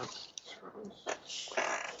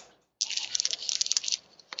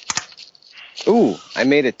 Ooh, I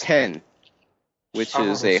made a 10, which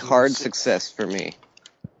is a hard success for me.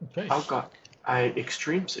 Okay. I've got a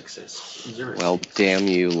extreme success. 0. Well, damn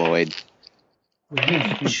you, Lloyd. Well,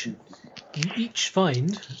 you each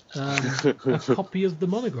find a copy of the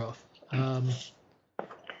monograph.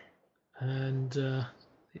 And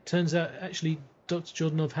it turns out, actually, Dr.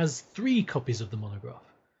 Jordanov has 3 copies of the monograph.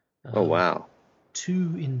 Oh, wow.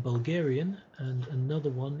 2 in Bulgarian and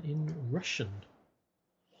another one in Russian.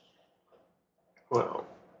 Well,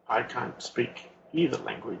 I can't speak either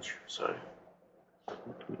language, so...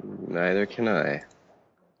 Neither can I.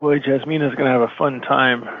 Boy, Jasmina's going to have a fun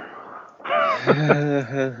time.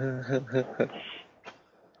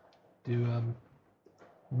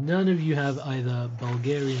 None of you have either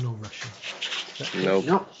Bulgarian or Russian? Nope.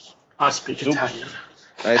 No, I speak Italian.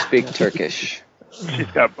 I speak Turkish. She's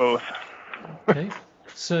got both. Okay,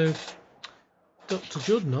 so Dr.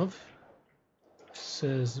 Jordanov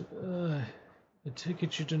says, I take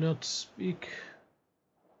it you do not speak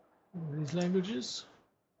these languages?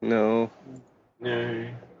 No. No.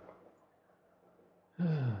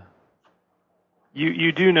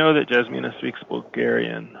 You do know that Jasmina speaks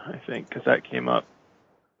Bulgarian, I think, because that came up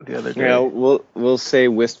the other day. Yeah, we'll say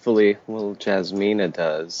wistfully, well, Jasmina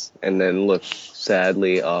does, and then look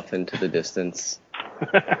sadly off into the distance.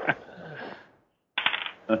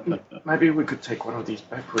 Maybe we could take one of these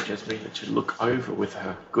back for Jasmina to look over with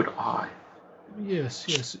her good eye.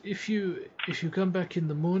 Yes. If you come back in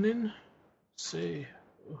the morning, say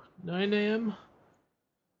 9 a.m.,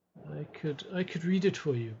 I could read it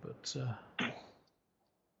for you, but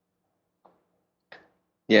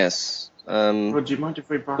Yes. Would you mind if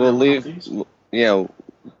we borrow We'll one leave. of these? Yeah,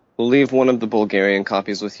 we'll leave one of the Bulgarian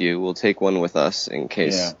copies with you. We'll take one with us in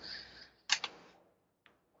case.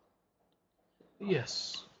 Yeah.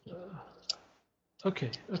 yes.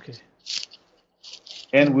 Okay.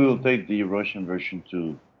 And we'll take the Russian version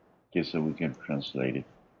too, in case that we can translate it.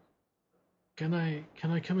 Can I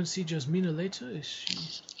come and see Jasmina later? Is she?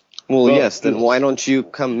 Well, Well, yes. Then why don't you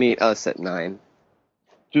come meet us at 9?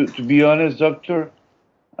 To be honest, Doctor,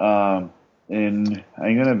 and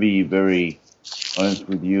I'm gonna be very honest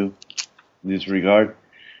with you in this regard.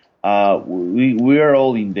 we are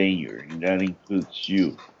all in danger, and that includes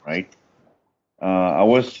you, right? I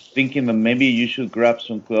was thinking that maybe you should grab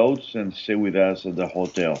some clothes and stay with us at the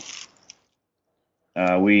hotel.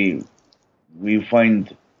 We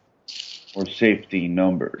find our safety in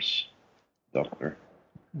numbers, Doctor.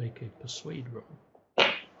 Make a persuade roll.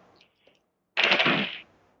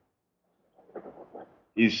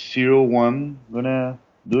 Is 01 gonna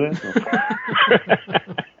do it?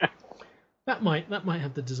 That might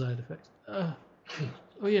have the desired effect. Oh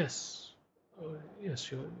yes,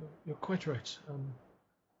 yes, you're quite right.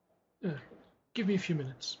 Give me a few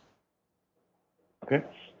minutes. Okay.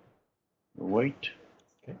 Wait.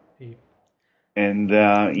 Okay. And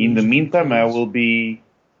in the meantime, I will be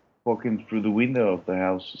poking through the window of the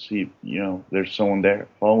house to see if, there's someone there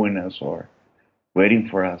following us or waiting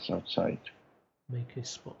for us outside. Make a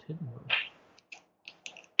spot hidden roll.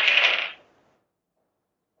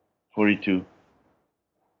 42.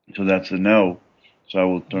 So that's a no. So I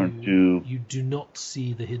will turn to... You do not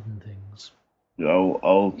see the hidden things.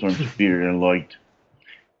 I'll turn to Peter and Lloyd.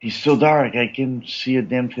 It's so dark, I can't see a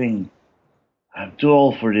damn thing. I'm too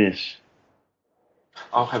old for this.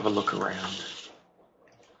 I'll have a look around.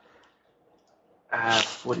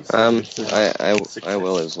 47. I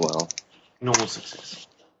will as well. Normal success.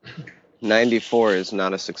 94 is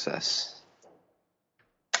not a success.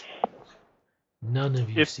 None of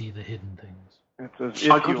you see the hidden things. It's as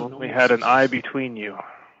if you only had an eye between you.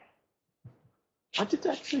 I did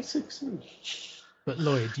actually succeed. But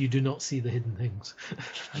Lloyd, you do not see the hidden things.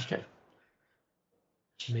 Okay.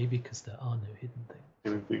 Maybe because there are no hidden things.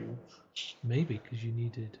 Maybe because you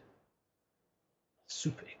needed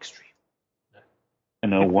super extreme.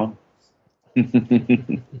 An 01.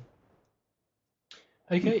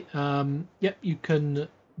 Okay. Yep. You can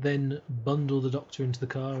then bundle the doctor into the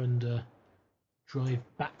car and drive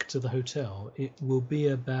back to the hotel. It'll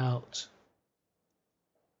probably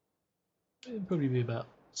be about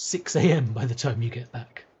 6 a.m. by the time you get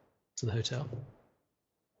back to the hotel.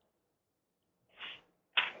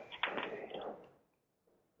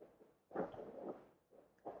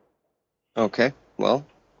 Okay, well,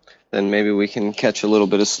 then maybe we can catch a little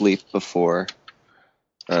bit of sleep before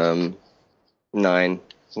 9,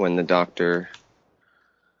 when the doctor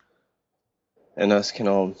and us can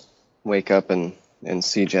all wake up and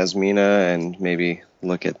see Jasmina and maybe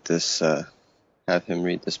look at this, have him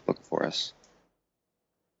read this book for us.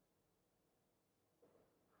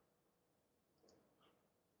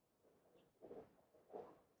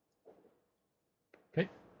 Okay.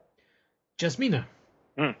 Jasmina.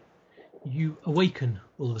 You awaken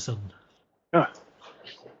all of a sudden.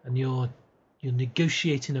 And you're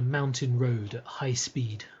negotiating a mountain road at high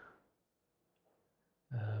speed.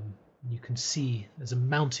 You can see there's a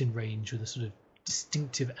mountain range with a sort of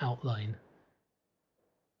distinctive outline.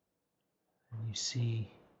 And you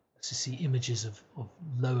see images of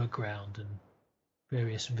lower ground and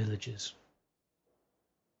various villages.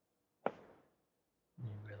 And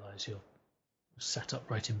you realise you're sat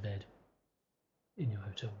upright in bed in your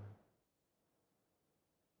hotel room.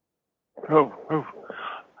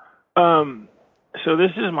 So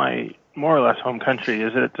this is my more or less home country.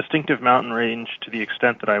 Is it a distinctive mountain range to the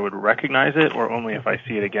extent that I would recognize it, or only if I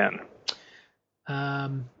see it again?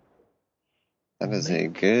 That is a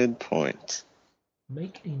good point.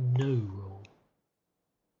 Make a no roll.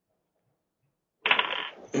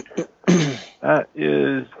 That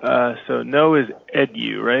is, so no is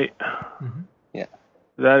edu, right? Mm-hmm. Yeah.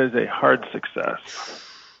 That is a hard success.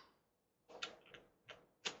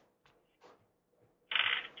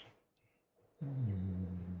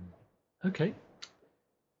 Okay.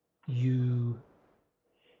 You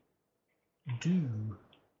do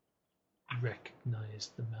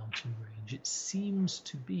recognize the mountain range. It seems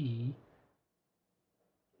to be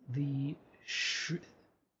the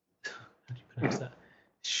how do you pronounce that?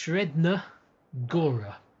 Shredna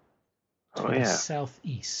Gora to the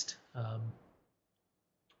southeast.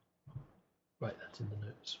 Right, that's in the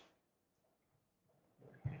notes.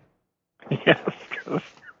 Yes, because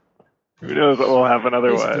who knows what will happen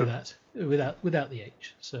otherwise. Let's do that without the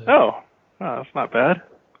H. So. Oh, that's not bad.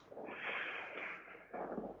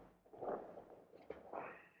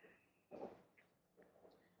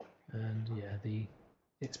 And yeah,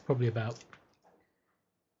 it's probably about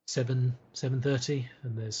 7:30,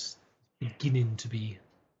 and there's beginning to be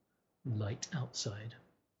light outside.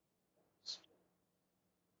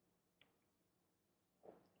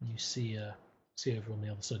 You see over on the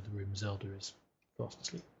other side of the room, Zelda is fast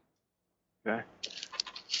asleep. Okay.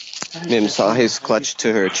 Nim saw his clutched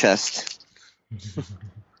to her chest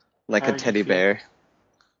like a teddy bear.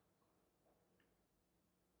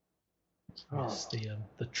 Yes,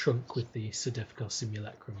 the trunk with the Sedefkar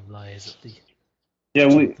simulacrum lies at the Yeah,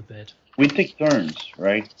 top of the bed. we take turns,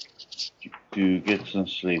 right, to get some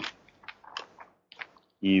sleep.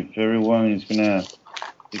 If everyone is gonna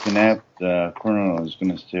take a nap, the colonel is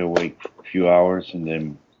gonna stay awake a few hours and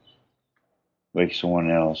then wake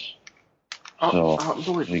someone else. So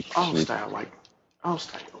Lloyd, we I'll sleep. stay awake. I'll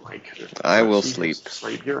stay awake. I will You sleep. get to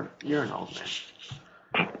sleep. You're an old man,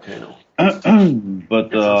 Colonel.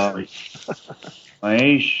 But Get some sleep. my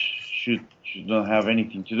age should not have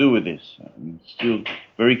anything to do with this. I'm still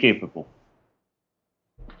very capable.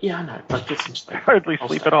 Yeah, I know, but get some I sleep. hardly I'll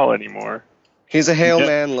sleep stay. at all anymore. He's a hale Yeah.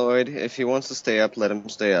 man, Lloyd. If he wants to stay up, let him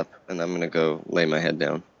stay up. And I'm going to go lay my head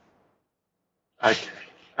down.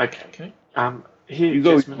 Okay. Here, You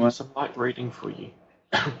go, Jasmine, Joanne. some light reading for you.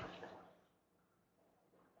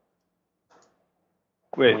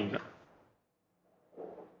 Wait, Wing.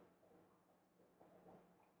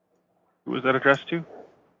 who was that addressed to?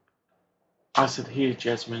 I said, here,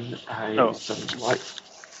 Jasmine, Oh. some light.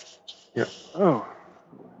 Yep. Oh,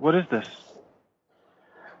 what is this?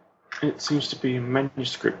 It seems to be a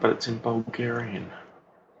manuscript, but it's in Bulgarian.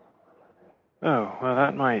 Oh, well,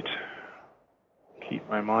 that might keep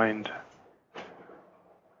my mind.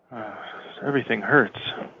 Everything hurts.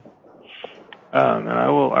 And I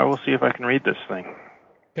will see if I can read this thing.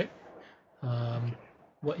 Okay.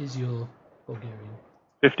 What is your Bulgarian?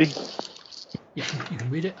 50? Yeah, you can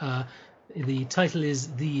read it. The title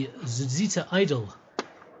is The Zuzita Idol,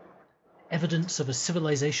 Evidence of a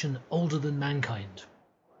Civilization Older Than Mankind.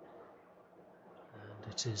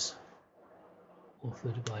 And it is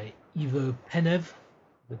authored by Ivo Penev,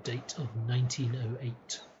 the date of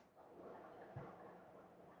 1908.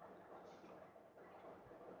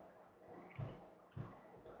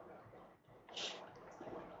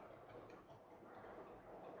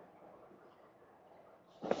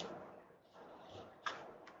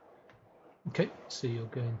 Okay, so you're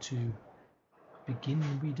going to begin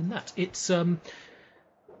reading that. It's a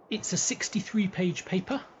 63-page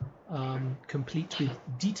paper, complete with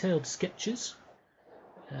detailed sketches,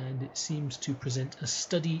 and it seems to present a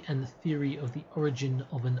study and theory of the origin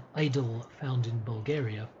of an idol found in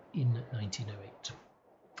Bulgaria in 1908.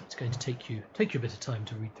 It's going to take you a bit of time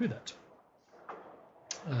to read through that.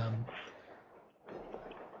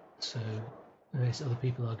 So various other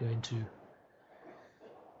people are going to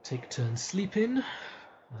take turns sleeping. You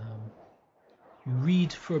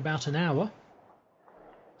read for about an hour,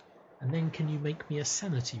 and then can you make me a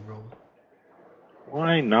sanity roll?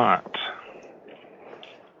 Why not?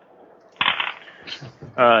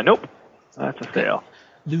 Nope. That's a fail.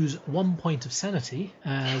 Lose 1 point of sanity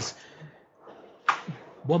as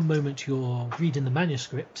one moment you're reading the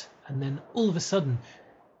manuscript, and then all of a sudden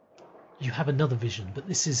you have another vision. But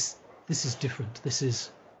this is different. This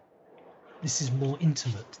is more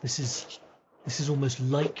intimate. This is almost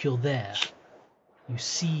like you're there. You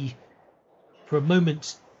see, for a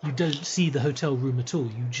moment, you don't see the hotel room at all.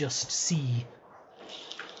 You just see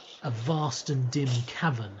a vast and dim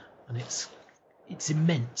cavern, and it's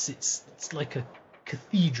immense. It's like a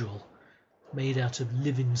cathedral made out of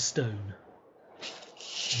living stone.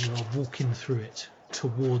 You are walking through it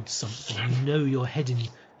towards something. You know you're heading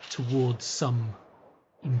towards some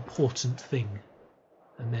important thing,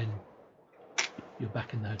 and then you're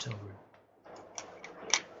back in the hotel room.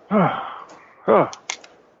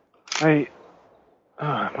 It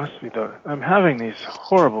must be I'm having these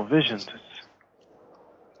horrible visions.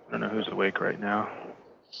 I don't know who's awake right now.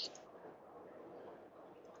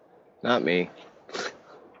 Not me.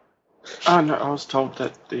 Oh no, I was told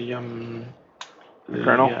that the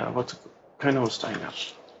Colonel? Colonel was staying up.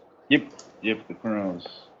 Yep, the colonel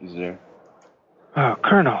is there. Oh,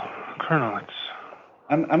 Colonel, it's...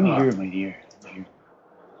 I'm here, my dear.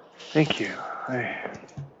 Thank you. I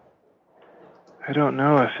don't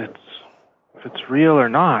know if it's real or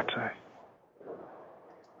not. I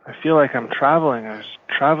feel like I'm traveling. I was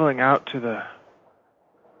traveling out to the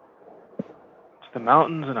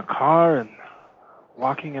mountains in a car and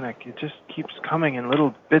walking in it just keeps coming in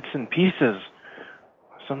little bits and pieces.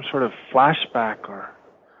 Some sort of flashback, or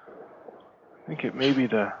I think it may be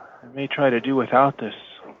I may try to do without this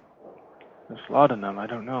laudanum. I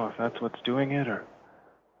don't know if that's what's doing it, or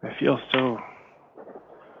I feel so.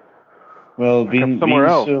 Well, like I'm somewhere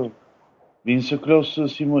else. Being so close to the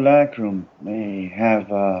simulacrum may have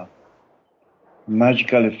a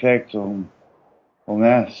magical effect on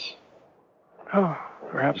us. Oh,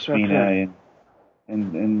 perhaps that's it.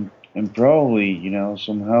 Mina, and probably,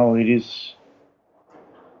 somehow it is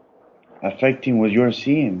affecting what you're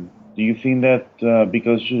seeing. Do you think that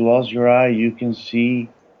because you lost your eye, you can see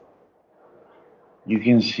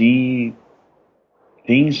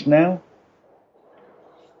things now?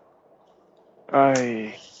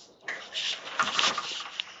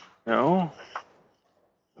 No.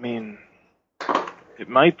 I mean, it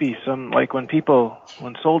might be some, like when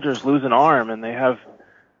soldiers lose an arm and they have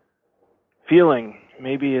feeling,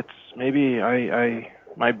 maybe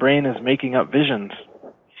my brain is making up visions.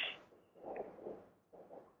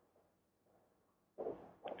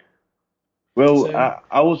 Well, So,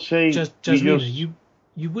 I would say Jasmina,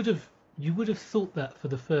 you would have thought that for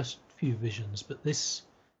the first few visions, but this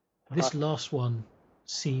last one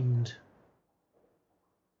seemed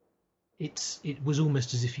it was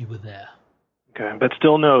almost as if you were there. Okay, but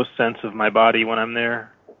still no sense of my body when I'm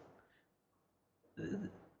there.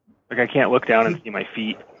 Like I can't look down and see my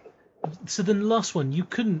feet. So then the last one, you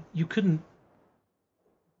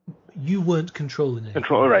weren't controlling it.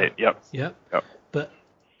 Control, right? Yep. Yep. But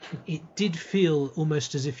it did feel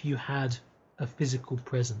almost as if you had a physical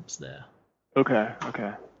presence there. Okay.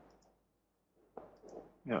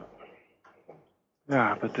 Yeah.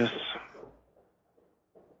 Yeah, but this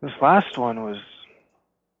last one was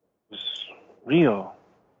real.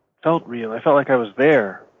 Felt real. I felt like I was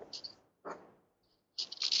there.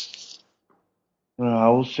 I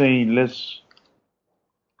would say let's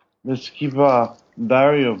keep a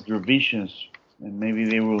diary of your visions, and maybe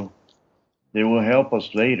they will help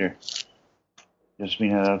us later.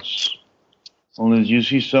 Jasmina, that's unless you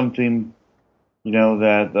see something,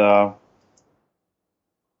 that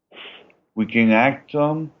we can act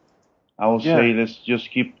on. I would say let's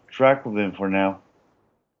just keep track of them for now.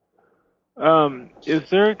 Can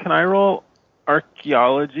I roll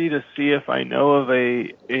archaeology to see if I know of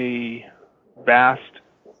a vast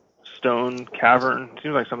stone cavern?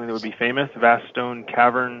 Seems like something that would be famous. Vast stone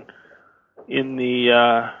cavern in the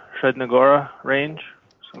Srednagora range.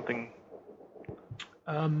 Something.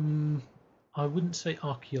 I wouldn't say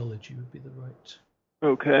archaeology would be the right.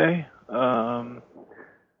 Okay.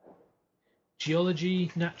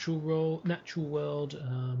 Geology, natural world,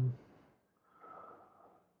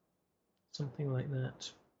 something like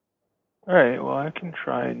that. All right. Well, I can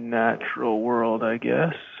try natural world, I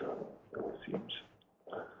guess. Seems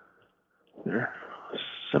they're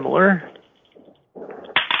similar.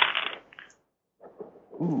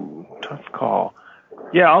 Ooh, tough call.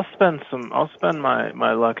 Yeah, I'll spend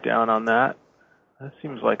my luck down on that. That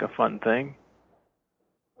seems like a fun thing.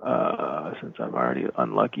 Since I'm already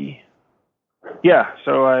unlucky. Yeah,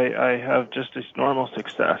 so I have just a normal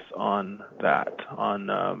success on that,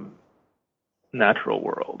 on natural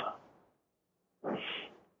world.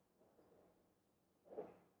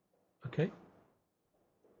 Okay.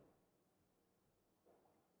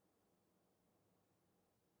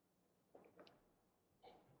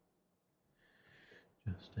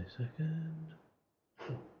 Just a second.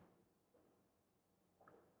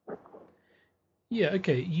 Yeah,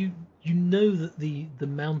 okay. You know that the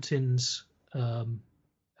mountains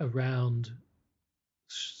around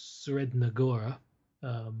Srednagora,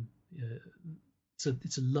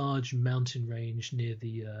 it's a large mountain range near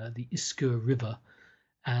the Iskur River,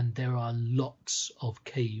 and there are lots of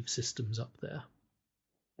cave systems up there.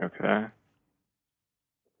 Okay.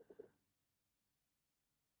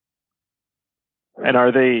 And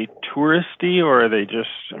are they touristy, or are they just?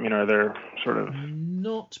 I mean, are there sort of?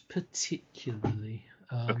 Not particularly.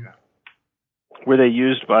 Okay. Were they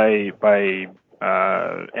used by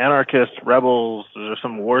anarchists, rebels? Is there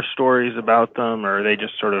some war stories about them, or are they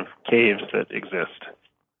just sort of caves that exist?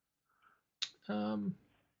 Yeah,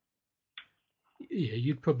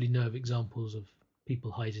 you'd probably know of examples of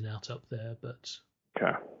people hiding out up there, but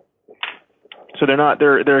okay. So they're not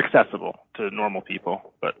they're accessible to normal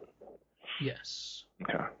people, but yes.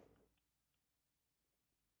 Okay.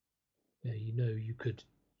 Yeah, you could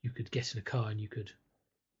get in a car and you could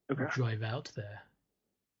drive out there.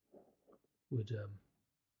 Would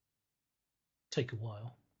take a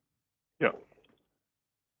while. Yeah.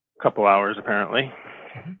 A couple hours apparently.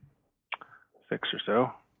 Mm-hmm. 6 or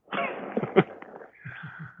so.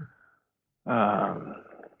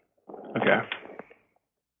 Okay.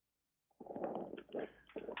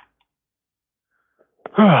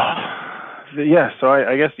 Yeah, so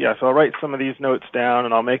I guess so I'll write some of these notes down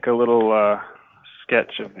and I'll make a little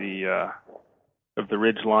sketch of the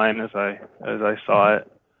ridge line as I saw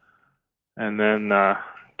it, and then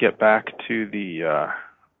get back to the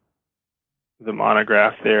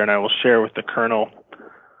monograph there, and I will share with the colonel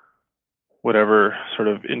whatever sort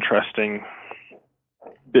of interesting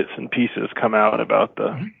bits and pieces come out about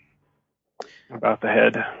the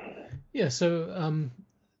head. Yeah, so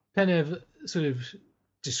Penev sort of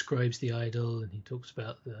describes the idol and he talks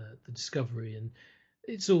about the discovery, and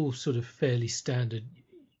it's all sort of fairly standard.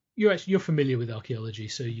 you're familiar with archaeology,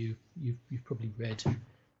 so you've probably read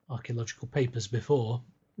archaeological papers before.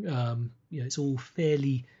 It's all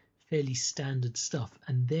fairly standard stuff,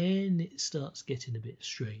 and then it starts getting a bit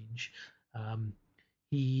strange.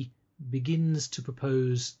 He begins to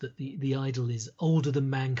propose that the idol is older than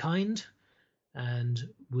mankind and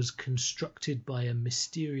was constructed by a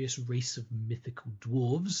mysterious race of mythical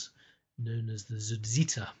dwarves known as the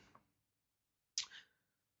Zudzita.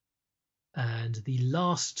 And the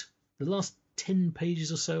last 10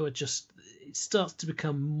 pages or so it starts to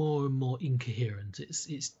become more and more incoherent.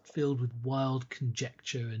 It's filled with wild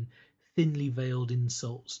conjecture and thinly veiled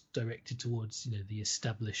insults directed towards the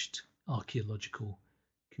established archaeological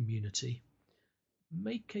community.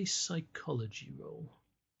 Make a psychology roll.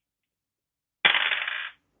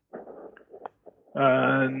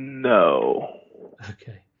 No.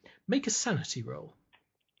 Okay. Make a sanity roll.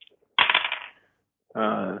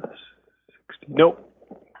 60. Nope.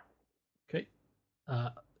 Okay.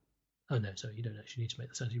 Oh no, sorry, you don't actually need to make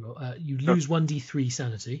the sanity roll. You lose 1d3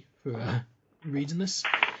 sanity for reading this.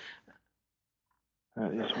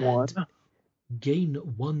 That is 1. Gain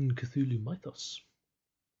 1 Cthulhu Mythos.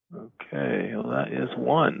 Okay, well that is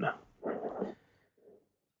 1.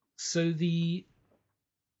 So the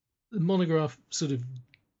monograph sort of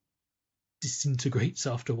disintegrates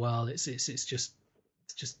after a while. It's just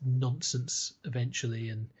nonsense eventually,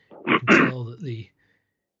 and you can tell that the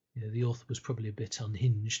author was probably a bit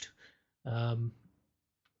unhinged. But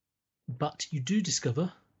you do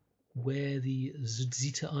discover where the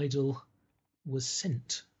Zudzita idol was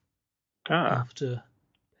sent after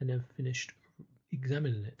Penev finished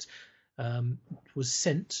examining it. It was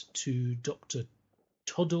sent to Dr.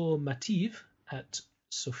 Todor Mativ at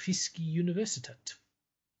Sofisky Universitat.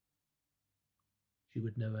 She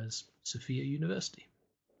would know as Sophia University.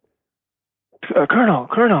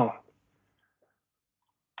 Colonel.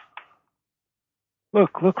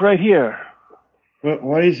 Look right here.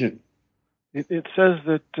 What is it? It says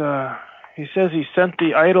that he says he sent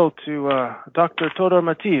the idol to Dr. Todor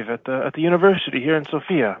Mativ at the university here in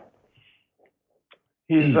Sofia.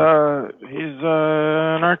 He's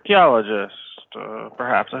an archaeologist,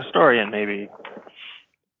 perhaps a historian, maybe.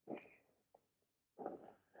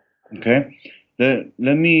 Okay. Let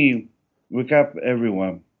me recap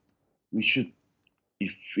everyone. We should,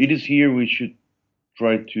 if it is here, we should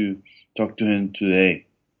try to talk to him today.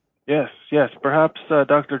 Yes. Perhaps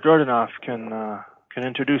Dr. Jordanov can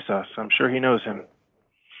introduce us. I'm sure he knows him.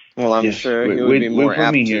 Well, I'm sure he would be more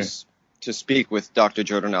apt to speak with Dr.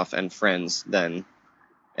 Jordanov and friends than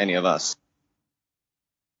any of us.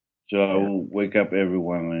 So I will wake up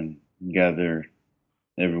everyone and gather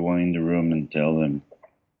everyone in the room and tell them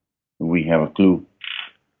we have a clue.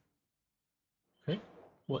 Okay.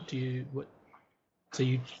 So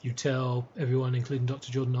you tell everyone, including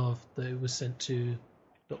Dr. Jordanov, that it was sent to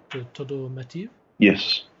Dr. Todor Mativ?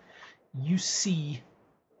 Yes. You see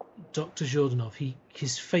Dr. Jordanov,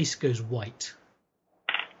 his face goes white.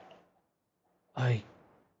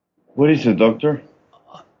 What is it, doctor?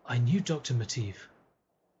 I knew Dr. Mativ.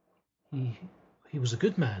 He was a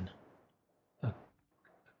good man. A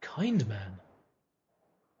kind man.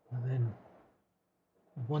 And then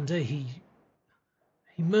one day he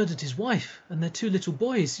murdered his wife and their 2 little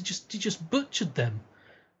boys. He just butchered them.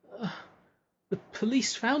 The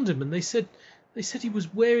police found him and they said he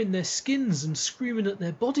was wearing their skins and screaming at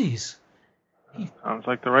their bodies. Sounds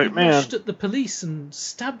like the right man. He rushed at the police and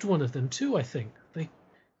stabbed one of them too, I think. They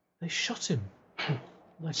shot him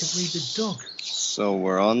like a rabid dog. So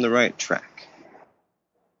we're on the right track.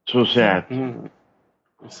 So sad.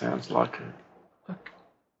 It sounds like it. A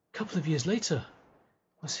couple of years later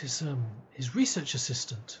was his research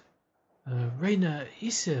assistant, Reina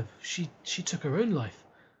Isev. She took her own life.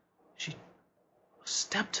 She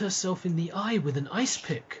stabbed herself in the eye with an ice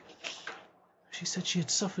pick. She said she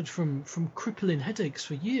had suffered from crippling headaches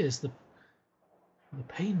for years. The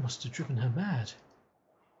pain must have driven her mad.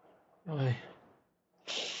 I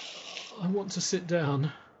want to sit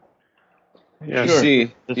down. Yeah, Sure.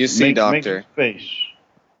 You see, Doctor. Make space.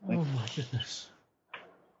 Oh my goodness.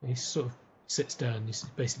 He sort of sits down. He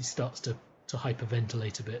basically starts to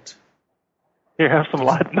hyperventilate a bit. Here, have some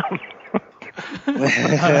laudanum.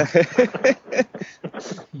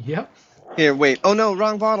 Yep. Here, wait. Oh no,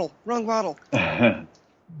 wrong bottle. Does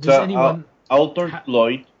anyone... I'll turn to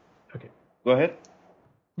Lloyd. Okay. Go ahead.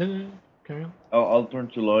 No, carry on. I'll turn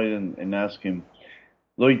to Lloyd and ask him,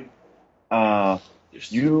 Lloyd,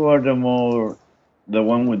 you are the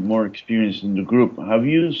one with more experience in the group. Have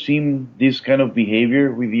you seen this kind of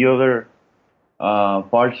behavior with the other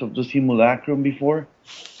parts of the simulacrum before?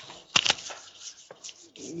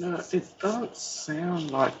 No, it doesn't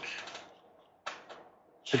sound like.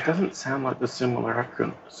 It doesn't sound like the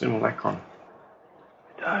simulacron.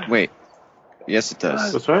 Wait. Yes, it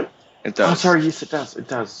does. That's right. It does. Oh, sorry. Yes, it does. It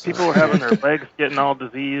does. People were having their legs getting all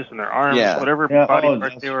diseased and their arms, Yeah. whatever Yeah, body oh,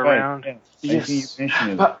 part that's they were right. around. Yeah. I Yes, think you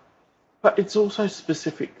mentioned it. but it's also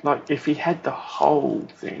specific. Like if he had the whole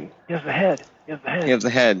thing. He has the head. He has the head. You have the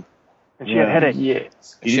head. And she had Yeah. headache.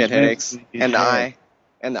 Yes. She had is headaches. basically his And the head. eye.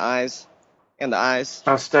 And the eyes. And the eyes.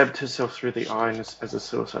 Stabbed herself through the eye as a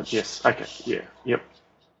suicide. Yes. Okay. Yeah. Yep.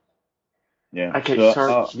 Yeah. Okay. So,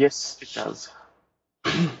 sorry. Yes, it does.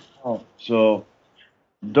 so,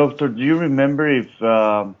 Doctor, do you remember if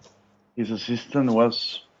his assistant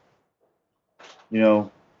was,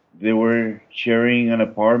 they were sharing an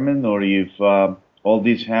apartment, or if all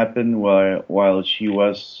this happened while she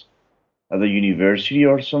was at the university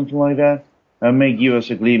or something like that? That may give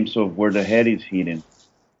us a glimpse of where the head is hidden.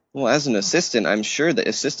 Well, as an assistant, I'm sure the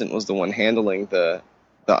assistant was the one handling the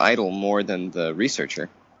idol more than the researcher,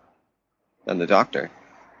 than the doctor.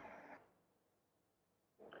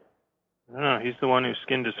 I don't know. He's the one who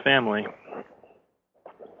skinned his family.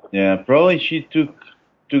 Yeah, probably she took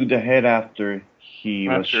the head after he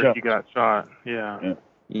was After shot. he got shot. Yeah.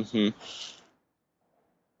 Mm-hmm.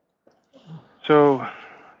 So,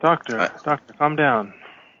 doctor, calm down.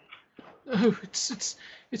 No, it's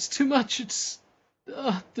too much. It's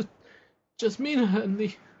the Jasmina and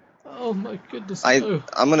the. Oh my goodness! No.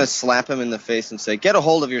 I'm gonna slap him in the face and say, "Get a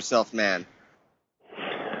hold of yourself, man."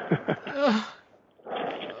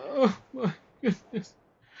 Oh my goodness!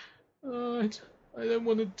 Oh, I don't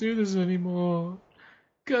want to do this anymore.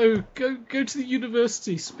 Go to the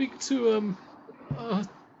university. Speak to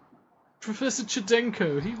Professor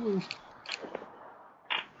Chudenko.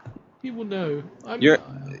 He will know. You're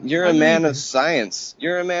a I'm man leaving. of science.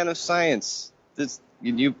 You're a man of science.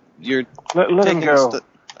 You're Let him taking go.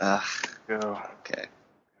 Go. Okay.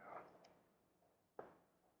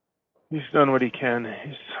 He's done what he can.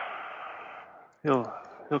 He'll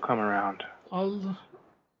come around. I'll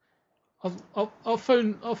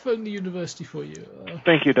phone the university for you.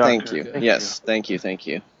 Thank you, doctor. Thank you. Yes, thank you.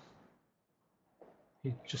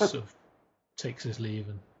 He just sort of takes his leave,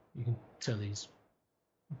 and you can tell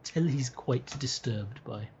he's quite disturbed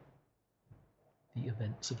by the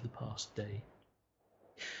events of the past day.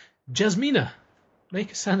 Jasmina,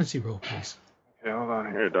 make a sanity roll, please. Okay, hold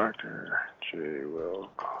on here, Dr. J. will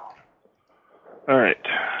call. All right.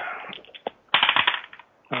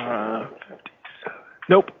 57.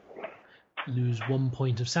 Nope. Lose 1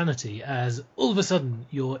 point of sanity as all of a sudden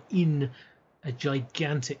you're in a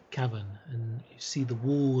gigantic cavern and you see the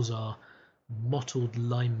walls are mottled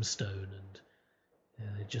limestone and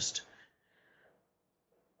they're just.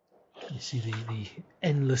 You see the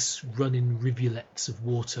endless running rivulets of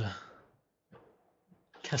water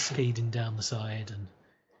cascading down the side, and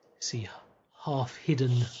you see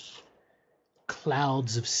half-hidden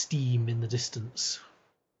clouds of steam in the distance.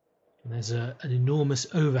 And there's an enormous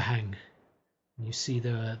overhang, and you see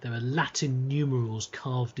there are Latin numerals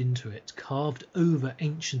carved into it, carved over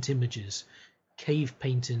ancient images, cave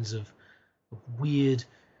paintings of weird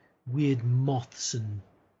moths and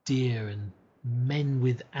deer and men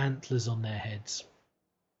with antlers on their heads.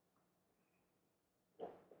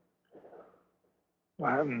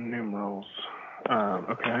 Latin numerals.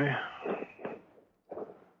 Okay.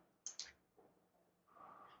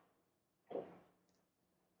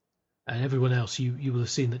 And everyone else, you will have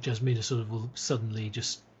seen that Jasmina sort of will suddenly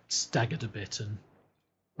just staggered a bit and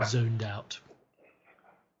zoned out.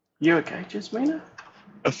 You okay, Jasmina?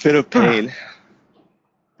 A fit of pain.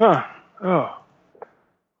 Huh. Oh.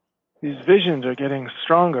 These visions are getting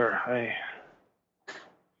stronger. I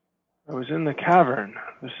was in the cavern,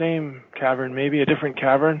 the same cavern, maybe a different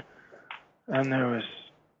cavern, and there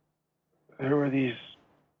were these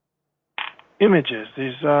images,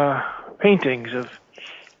 these paintings of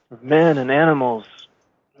men and animals,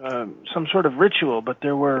 some sort of ritual, but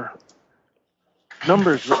there were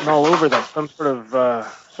numbers written all over them. Some sort of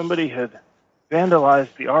somebody had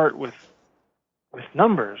vandalized the art with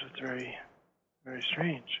numbers. It's very, very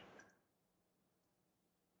strange.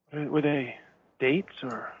 Were they dates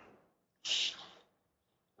or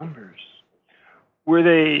numbers? Were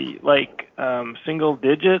they like single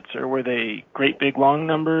digits, or were they great big long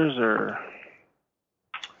numbers, or?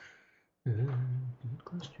 Good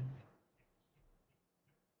question.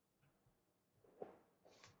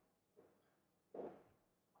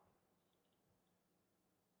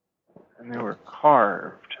 And they were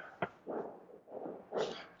carved.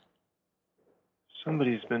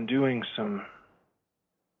 Somebody's been doing some.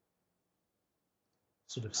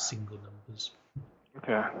 Sort of single numbers.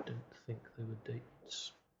 Okay. I don't think they were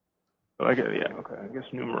dates. So I guess, yeah, okay. I guess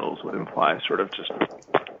numerals would imply sort of just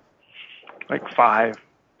like 5,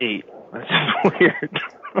 8. That's just weird.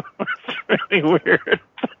 That's really weird.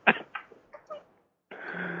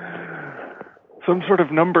 Some sort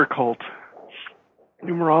of number cult.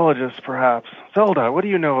 Numerologist, perhaps. Zelda, what do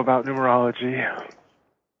you know about numerology?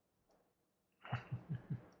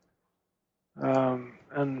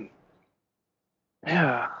 And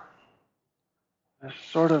yeah, this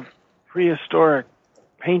sort of prehistoric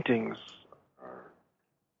paintings or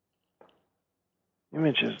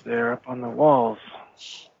images there up on the walls.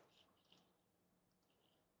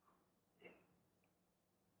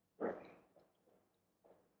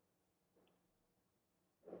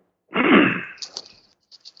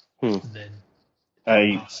 Then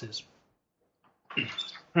I passes.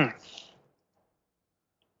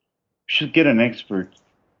 should get an expert.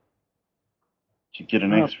 Should get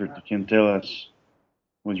an expert who can tell us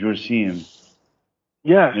what you're seeing.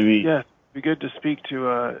 Yes, Maybe. yes. It'd be good to speak to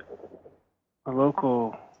a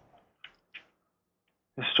local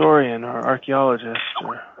historian or archaeologist,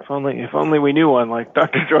 or if only we knew one like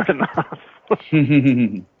Dr. Jordanoff.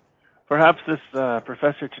 Perhaps this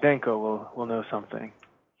Professor Chudenko will know something.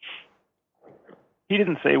 He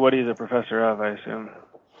didn't say what he's a professor of, I assume.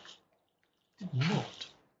 Did not.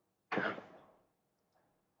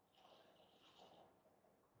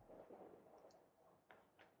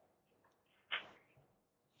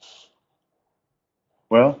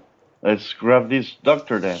 Well, let's grab this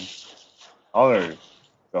doctor then. Other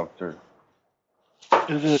doctor.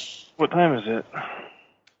 What time is it?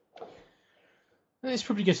 It's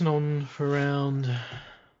probably getting on for around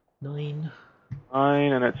 9.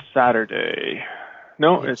 9, and it's Saturday.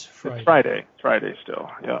 No, it's Friday. It's Friday still,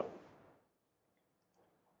 yeah.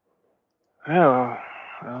 Well,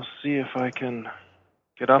 I'll see if I can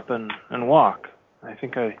get up and walk. I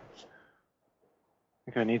think I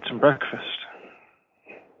need some breakfast.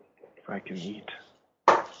 If I can eat.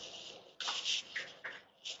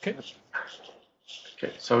 Okay.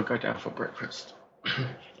 Okay, so we'll go down for breakfast.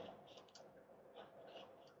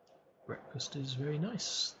 Breakfast is very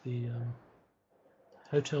nice. The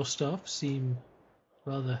hotel staff seem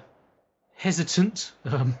rather hesitant.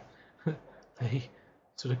 They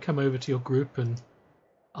sort of come over to your group and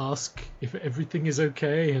ask if everything is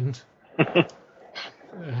okay and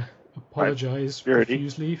apologize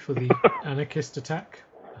profusely for the anarchist attack.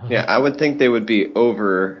 Yeah, I would think they would be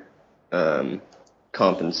over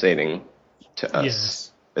compensating to us,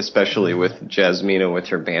 yes. Especially with Jasmina with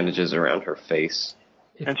her bandages around her face.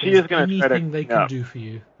 If and she is going to try to. Anything they can do for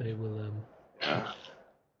you, they will.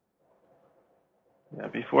 Yeah,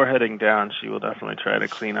 before heading down, she will definitely try to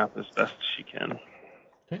clean up as best she can.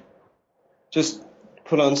 Okay. Just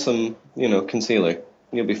put on some, concealer.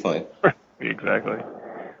 You'll be fine. Exactly.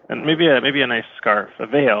 And maybe a nice scarf, a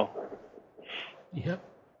veil. Yep.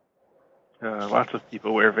 Lots of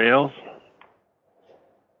people wear veils.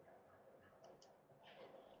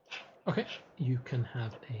 Okay. You can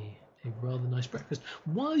have a rather nice breakfast.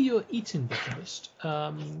 While you're eating breakfast,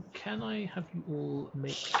 can I have you all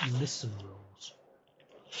make listen rolls?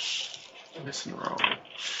 Listen roll.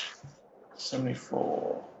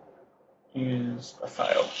 74 is a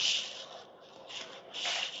fail.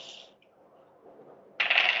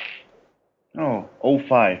 Oh,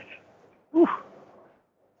 05. Whew.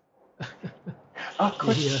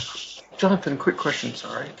 Jonathan, quick question,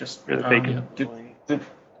 sorry. Just You're the bacon. did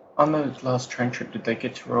on the last train trip, did they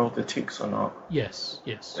get to roll the ticks or not? Yes.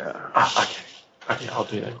 Yeah. Okay, I'll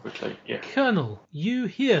do that quickly. Yeah. Colonel, you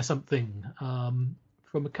hear something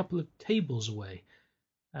from a couple of tables away,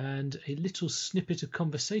 and a little snippet of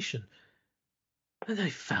conversation. And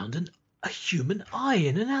they found a human eye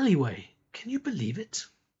in an alleyway. Can you believe it?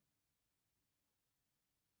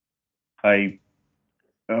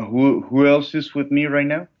 Who else is with me right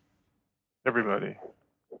now? Everybody.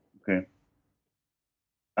 Okay.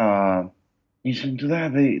 Listen to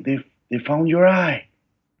that. They found your eye.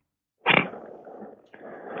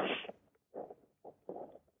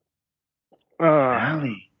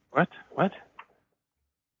 Allie. What?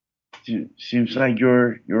 Seems like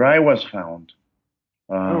your eye was found.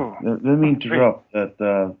 Let me interrupt that.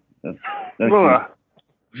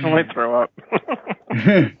 I might throw up.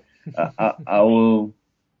 I will.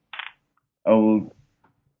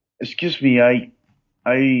 Excuse me.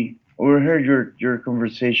 I overheard your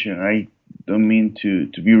conversation. I don't mean to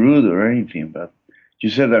be rude or anything, but you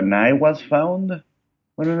said an eye was found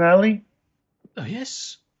on an alley? Oh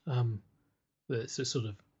yes. It's a sort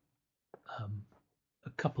of a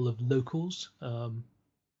couple of locals. At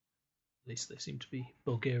least they seem to be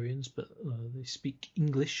Bulgarians, but they speak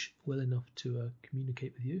English well enough to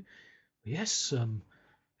communicate with you. Yes.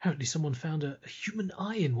 Apparently someone found a human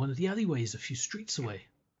eye in one of the alleyways a few streets away.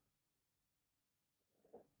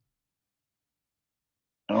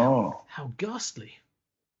 Oh. How ghastly.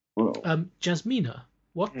 Well, Jasmina,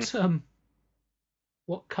 what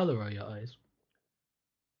colour are your eyes?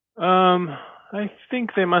 I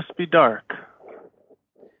think they must be dark.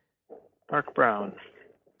 Dark brown.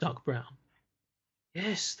 Dark brown.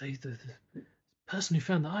 Yes, the person who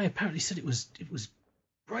found the eye apparently said it was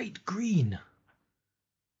bright green.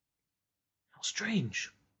 How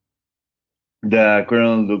strange. the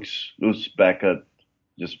colonel looks back at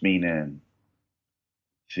Jasmina and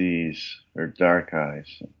sees her dark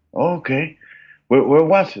eyes. Oh, okay. Where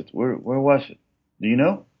was it? Where was it? Do you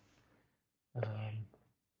know?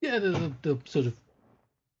 Yeah, they'll sort of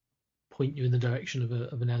point you in the direction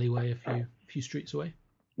of an alleyway a few streets away.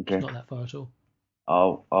 Okay. It's not that far at all.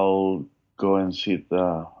 I'll go and sit.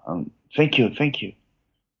 Thank you.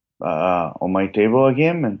 On my table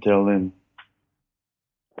again and tell them.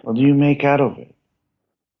 What do you make out of it?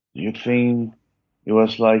 Do you think it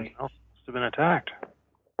was like, Well, must have been attacked.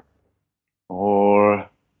 or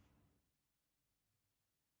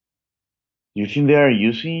do you think they are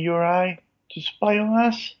using your eye to spy on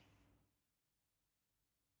us?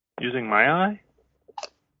 Using my eye?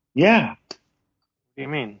 Yeah. What do you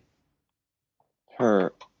mean?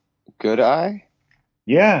 Her good eye?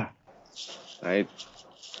 Yeah. I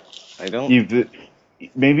don't.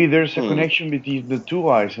 Maybe there's a connection between the two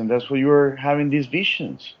eyes, and that's why you're having these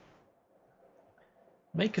visions.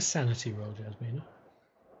 Make a sanity roll, Jasmina.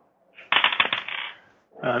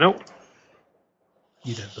 Nope.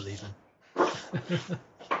 You don't believe him.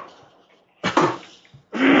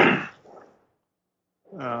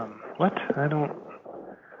 What? I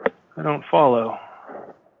don't follow.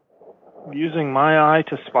 Using my eye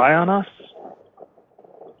to spy on us?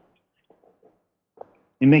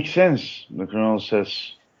 It makes sense, the colonel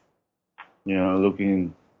says,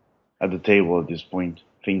 looking at the table at this point,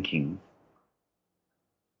 thinking.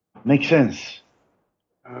 Makes sense.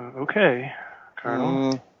 Okay,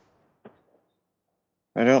 Colonel.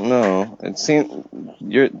 I don't know. It seems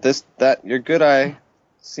your good eye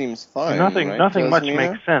seems fine. Nothing right, much Jasmina?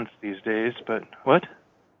 makes sense these days, but what?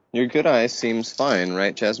 Your good eye seems fine,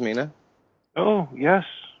 right, Jasmina? Oh, yes.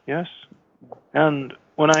 And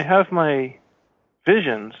when I have my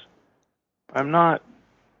visions, I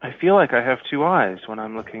feel like I have two eyes when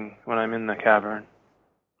I'm in the cavern.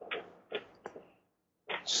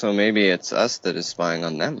 So maybe it's us that is spying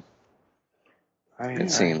on them. I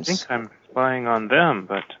seems. think I'm spying on them,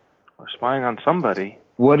 or spying on somebody.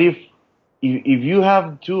 What if you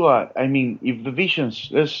have two eyes, if the visions,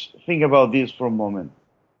 let's think about this for a moment.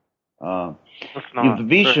 Let's not. If the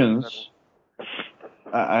visions,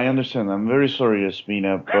 I understand, I'm very sorry,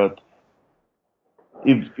 Yasmina, but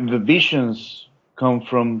if the visions come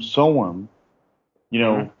from someone,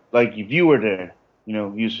 like if you were there,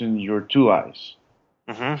 using your two eyes,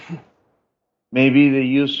 maybe they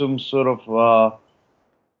use some sort of,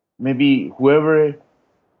 maybe whoever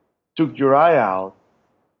took your eye out,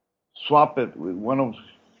 swap it with one of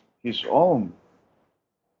his own,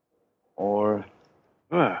 or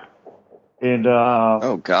oh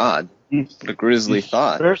God, what a grisly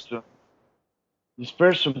thought. This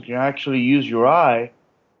person can actually use your eye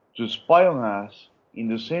to spy on us in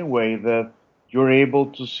the same way that you're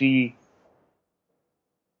able to see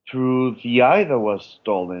through the eye that was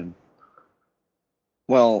stolen.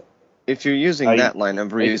 Well, if you're using that line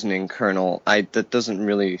of reasoning, Colonel, that doesn't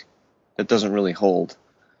really hold,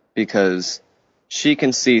 because she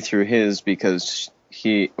can see through his because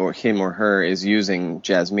him or her is using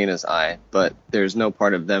Jasmina's eye, but there's no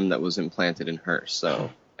part of them that was implanted in her,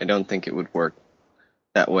 so I don't think it would work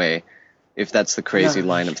that way if that's the crazy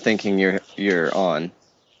line of thinking you're on.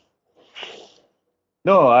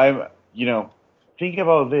 No, think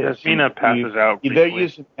about this. Jasmina passes out if they're briefly.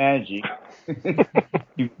 using magic,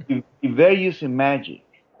 if they're using magic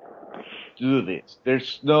to do this,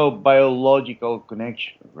 there's no biological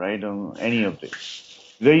connection, right, on any of this.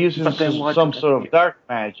 If they're using some sort of dark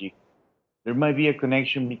magic, there might be a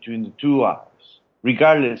connection between the two eyes,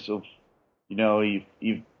 regardless of,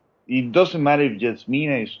 if it doesn't matter if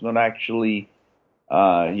Jasmina is not actually,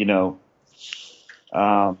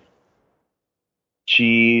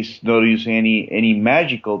 she's not using any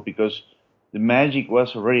magical, because the magic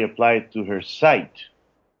was already applied to her sight.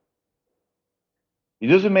 It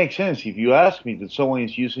doesn't make sense if you ask me that someone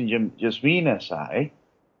is using Jasmina's eye,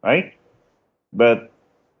 right? But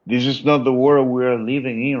this is not the world we're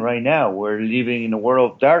living in right now. We're living in a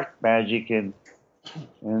world of dark magic and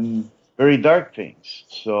very dark things.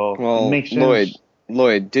 So it makes sense.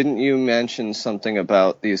 Lloyd, didn't you mention something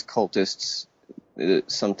about these cultists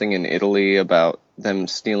something in Italy about them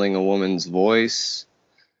stealing a woman's voice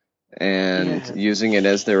and Yeah. using it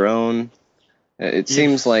as their own. It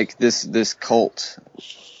seems like this cult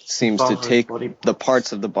seems to Borrows take body the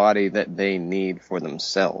parts of the body that they need for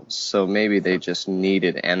themselves. So maybe they just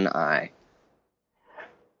needed an eye.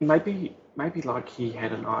 Maybe like he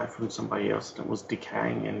had an eye from somebody else that was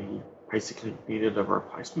decaying and he basically needed a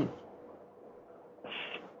replacement.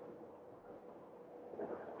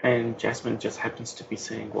 And Jasmine just happens to be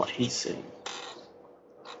seeing what he's seeing.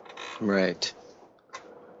 Right.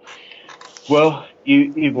 Well,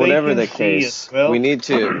 if Whatever they the can see case, as well, we need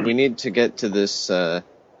to get to this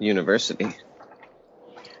university. I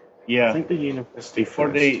yeah, think the university or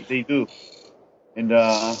first. they do. And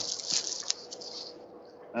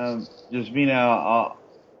Jasmina,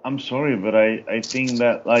 I'm sorry, but I think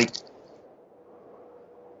that like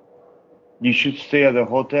you should stay at the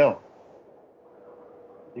hotel.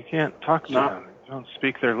 You can't talk to No. them. You don't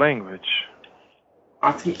speak their language.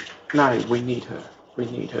 I think no, we need her. We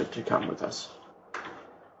need her to come with us.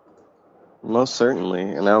 Most certainly,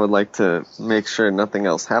 and I would like to make sure nothing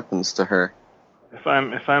else happens to her. If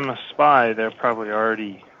I'm a spy, they're probably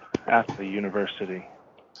already at the university.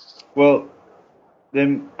 Well,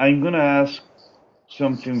 then I'm gonna ask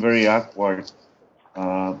something very awkward,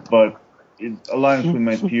 but it aligns with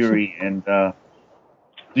my theory. And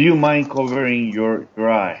do you mind covering your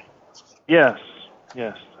eye, Yes,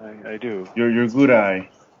 I do. your good eye?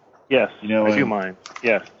 Yes, You know, I do and- mind.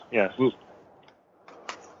 Yes. Well,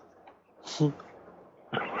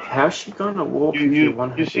 How's she gonna walk if you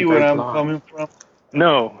want her you to see go where I'm blind? coming from?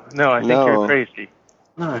 No, I think No. you're crazy.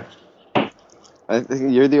 No. I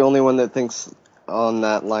think you're the only one that thinks on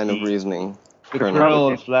that line of reasoning, The Colonel.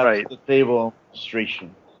 colonel slaps Right. the table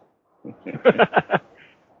frustration.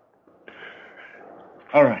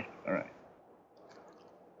 All right.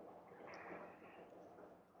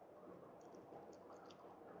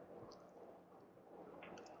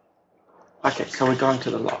 Okay, so we're going to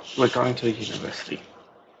the lot. We're going to the university.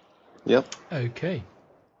 Yep. Okay.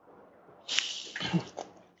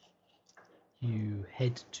 You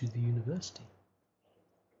head to the university.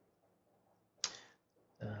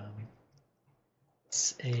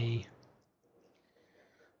 It's a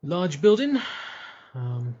large building,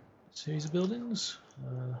 series of buildings.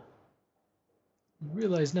 You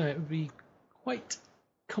realise now it would be quite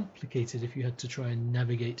complicated if you had to try and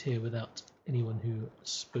navigate here without anyone who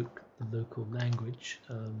spoke the local language.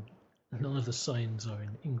 None of the signs are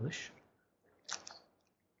in English.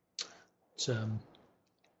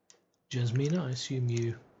 Jasmina, I assume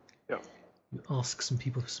you ask some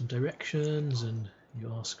people for some directions, and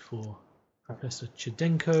you ask for Professor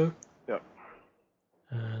Chidenko. Yep.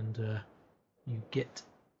 And you get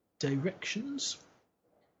directions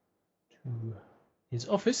to his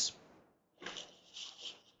office.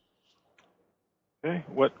 Okay.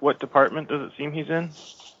 What department does it seem he's in?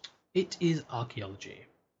 It is archaeology.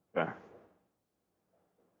 Okay.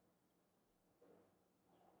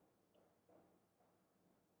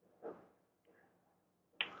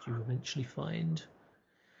 You eventually find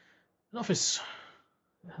an office.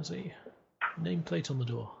 It has a nameplate on the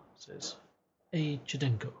door. It says A.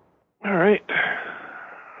 Chidenko. All right.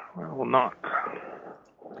 Well, we'll knock.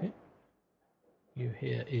 Okay. You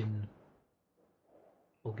hear in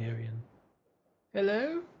Bulgarian.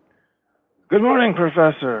 Hello? Good morning,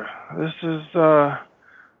 Professor. This is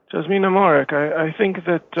Jasmina Morik. I think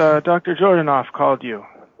that Dr. Jordanov called you.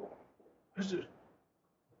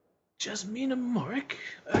 Jasmina Morik?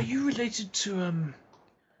 Are you related to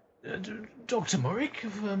Dr. Morik?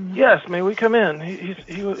 Yes, may we come in?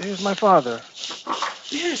 He was my father.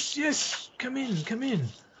 Yes. Come in.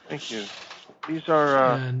 Thank you. These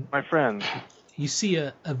are my friends. You see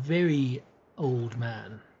a very old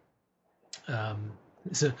man.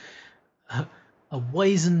 It's a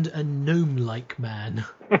wizened and gnome-like man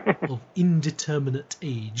of indeterminate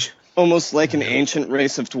age. Almost like an ancient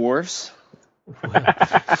race of dwarfs.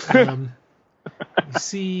 Well, you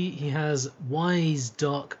see he has wise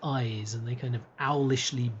dark eyes, and they kind of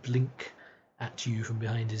owlishly blink at you from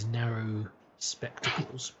behind his narrow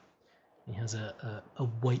spectacles. He has a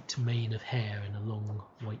white mane of hair and a long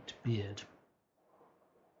white beard.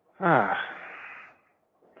 Ah.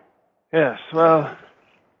 Yes, well,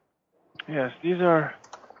 yes, these are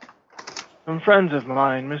some friends of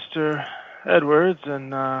mine, Mr. Edwards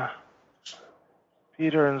and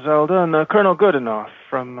Peter and Zelda, and Colonel Goodenough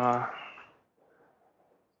from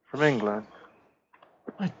England.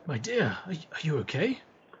 My dear, are you okay?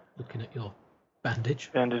 Looking at your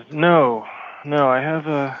bandage. And no, I have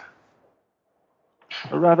a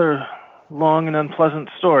rather long and unpleasant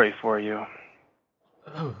story for you.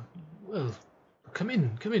 Oh, well, Come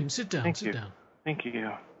in, sit down, Thank sit you. down. Thank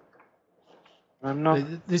you. I'm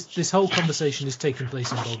not. This whole conversation is taking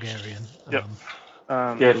place in Bulgarian. Yep.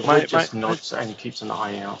 Yeah, my, Lloyd just nods and keeps an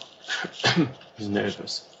eye out. He's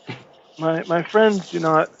nervous. my friends do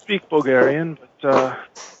not speak Bulgarian, but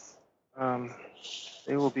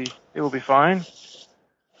they will be fine.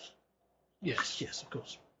 Yes, of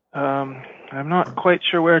course. I'm not quite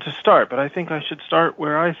sure where to start, but I think I should start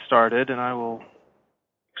where I started, and I will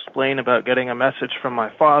explain about getting a message from my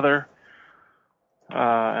father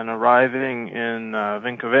and arriving in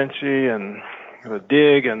Vinkoveci and the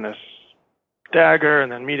dig and this dagger,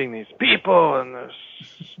 and then meeting these people and this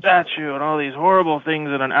statue and all these horrible things.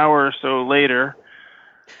 And an hour or so later,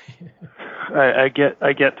 I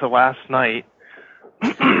get to last night,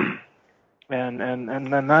 and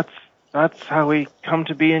then that's how we come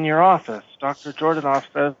to be in your office. Dr. Jordanov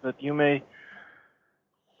says that you may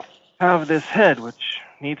have this head, which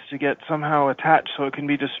needs to get somehow attached so it can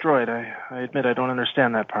be destroyed. I admit I don't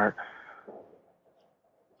understand that part.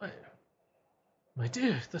 My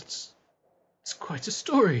dear, it's quite a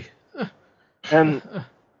story. And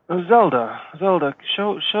Zelda,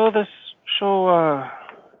 show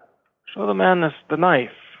the man the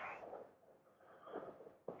knife.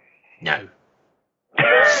 No.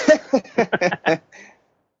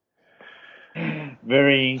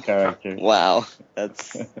 Very in character. Wow,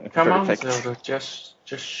 that's Come perfect. on, Zelda, just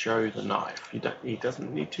show the knife. He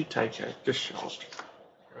doesn't need to take it. Just show it.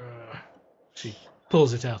 She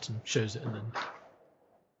pulls it out and shows it, and then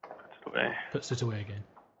Puts puts it away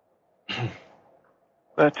again.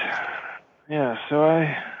 But yeah, so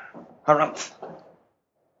Harumph.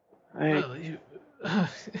 Well, you,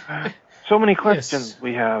 so many questions Yes.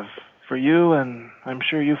 we have for you, and I'm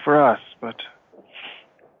sure you for us. But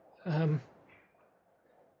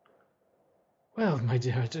well, my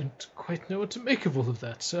dear, I don't quite know what to make of all of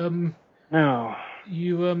that. no,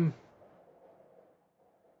 You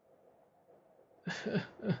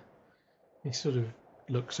he sort of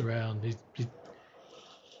looks around.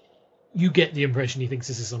 You get the impression he thinks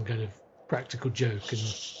this is some kind of practical joke, and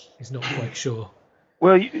he's not quite sure.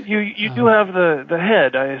 well, you do have the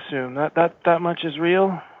head, I assume. That much is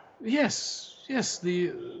real. Yes,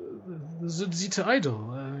 the Zita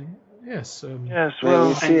idol. Yes. Yes, May well,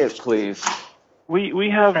 we see it, please? we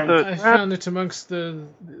have I found it amongst the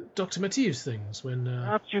Dr. Mathieu's things when.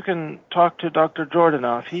 Perhaps you can talk to Dr.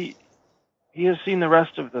 Jordanov. He has seen the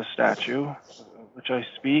rest of the statue, which I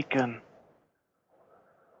speak, and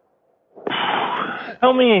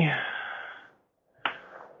tell me,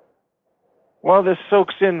 while this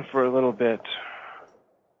soaks in for a little bit,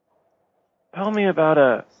 tell me about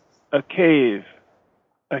a cave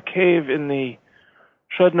in the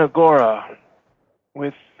Sredna Gora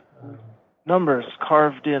with numbers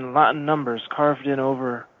carved in, Latin numbers carved in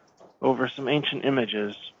over some ancient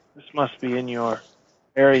images. This must be in your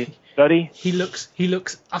area of study. He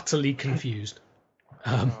looks utterly confused.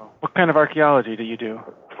 What kind of archaeology do you do?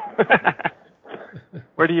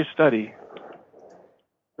 Where do you study?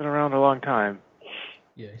 Been around a long time.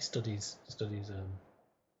 Yeah, he studies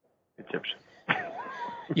Egyptian,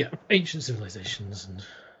 yeah, ancient civilizations and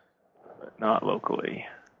but not locally.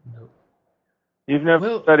 no, You've never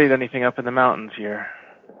Well- studied anything up in the mountains here.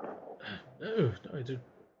 no, I don't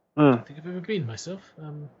Hmm. think I've ever been myself.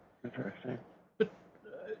 Interesting.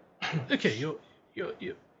 Okay,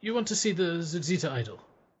 you want to see the Zita idol?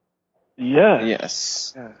 Yeah.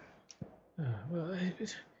 Yes. Yeah. Well,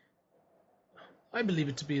 I believe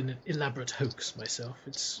it to be an elaborate hoax myself.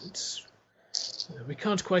 It's we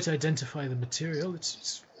can't quite identify the material.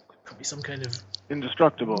 It's probably some kind of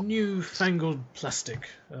Indestructible. newfangled plastic.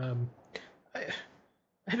 I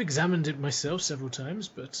have examined it myself several times,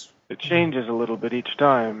 but It changes a little bit each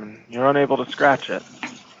time, and you're unable to scratch it.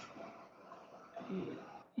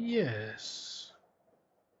 yes.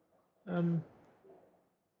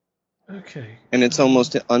 Okay. And it's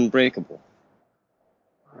almost unbreakable.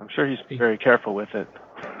 I'm sure he's very careful with it.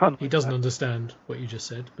 He doesn't understand what you just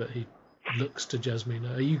said, but he looks to Jasmine.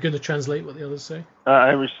 Are you going to translate what the others say?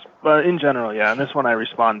 In general, yeah. And this one I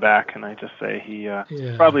respond back, and I just say he's Yeah.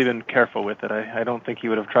 probably been careful with it. I don't think he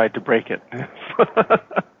would have tried to break it.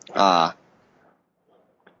 Ah.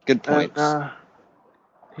 Good point.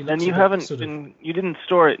 He looks And you a bit haven't sort of- you didn't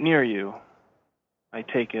store it near you, I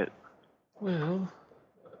take it. Well,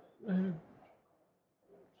 I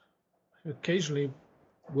occasionally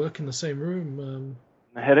work in the same room.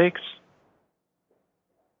 The headaches?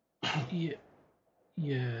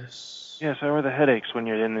 Yes. Yes, how are the headaches when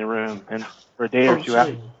you're in the room and for a day or two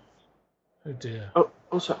after? Oh dear. Oh,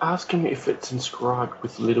 also, ask him if it's inscribed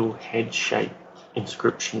with little head shape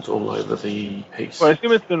inscriptions all over the piece. Well, I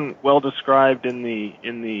assume it's been well described in the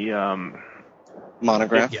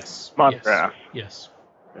Monograph? Yes. monograph. Yes.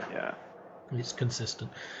 Yeah. It's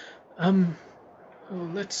consistent.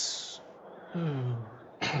 Let's. You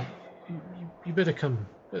better come.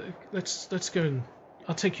 Let's go and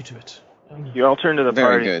I'll take you to it. You all turn to the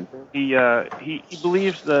Very party. good. He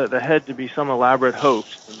believes the head to be some elaborate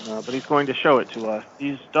hoax, but he's going to show it to us.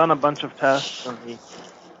 He's done a bunch of tests, and he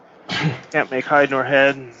can't make hide nor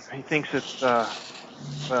head. And he thinks it's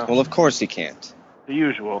Well, of course he can't. the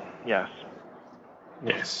usual. Yes.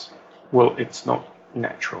 Yes. Well, it's not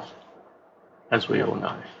natural, as we all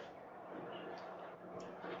know.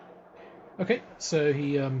 Okay, so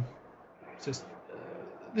he says,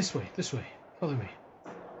 "This way, follow me."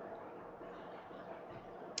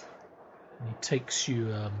 And he takes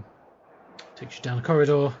you down a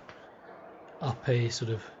corridor, up a sort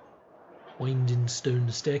of winding stone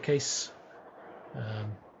staircase.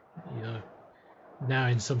 You're now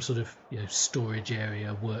in some sort of storage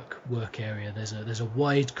area, work area. There's a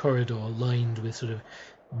wide corridor lined with sort of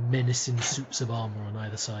menacing suits of armor on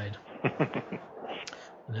either side.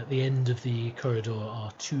 And at the end of the corridor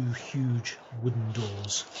are two huge wooden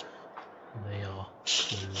doors. And they are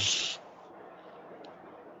closed.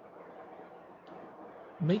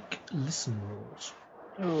 Make listen rolls.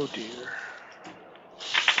 Oh dear.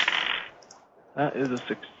 That is a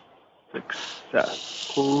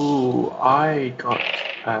success. Ooh, I got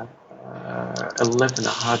 11, a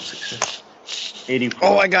hard success. 84.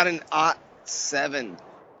 Oh, I got an 7.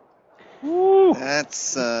 Woo!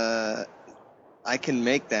 That's, I can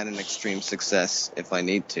make that an extreme success if I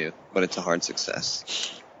need to, but it's a hard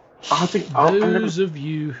success. I think Those of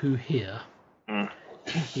you who hear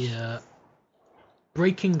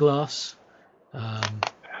breaking glass,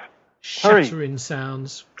 shattering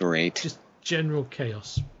sounds, Great. just general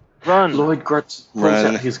chaos. Run! Lloyd Grutz pulls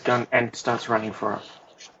Run. out his gun and starts running for it.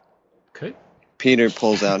 Okay. Peter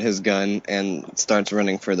pulls out his gun and starts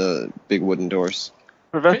running for the big wooden doors.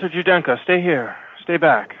 Professor Judenka, stay here. Stay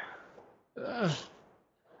back.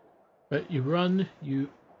 But you run, you...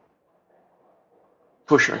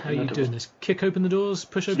 Push her. How are you doing this? Kick open the doors?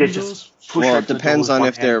 Push open Yeah, the doors? just push Well, her it to the depends door with on one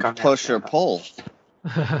if they're hand, gun push out or the other. pull.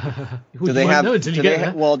 Do they have? Know until you get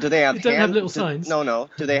there. Well, do they have? You don't have little signs. No.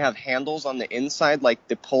 Do they have handles on the inside, like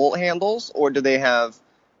the pull handles, or do they have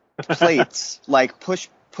plates, like push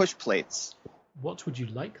plates? What would you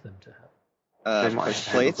like them to have? They might Push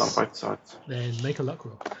have handles plates. on both sides. Then make a luck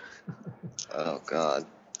roll. Oh God.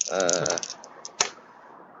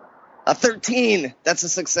 A 13. That's a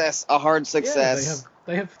success. A hard success.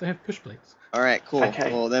 Yeah, they have push plates. All right, cool.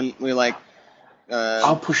 Okay. Well, then we like.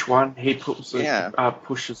 I'll push one. He pushes Yeah.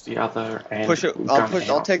 pushes the other, and Push it. gun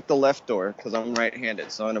I'll out. take the left door because I'm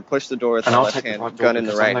right-handed. So I'm gonna push the door with And my I'll left take the hand, right door gun in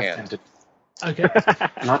the because right I'm hand. left-handed. Okay.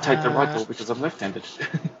 And I'll take the right door because I'm left-handed.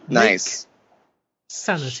 Nice.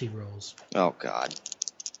 Sanity rolls. Oh God.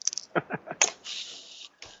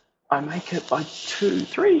 I make it by 2,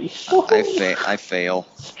 3. I fail.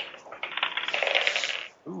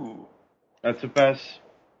 Ooh. That's a pass.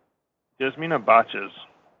 Jasmina botches.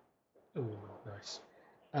 Oh, nice.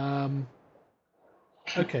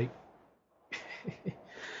 Okay.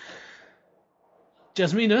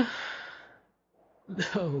 Jasmina.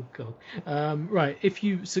 Oh God. Right. If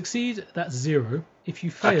you succeed, that's 0. If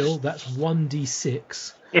you fail, that's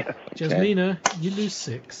 1d6. Yes. Jasmina, you lose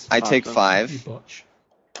 6. I take You 5. botch.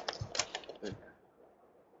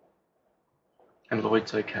 And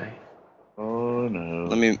Lloyd's okay. Oh no.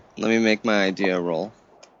 Let me make my idea roll.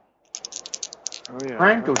 Oh yeah.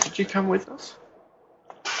 Randall, did you come with us?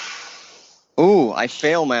 Ooh, I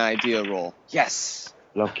fail my idea roll. Yes.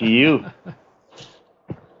 Lucky you.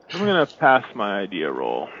 I'm gonna pass my idea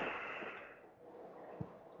roll.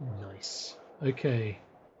 Nice. Okay.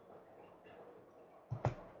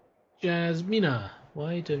 Jasmina,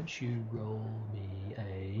 why don't you roll me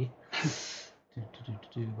a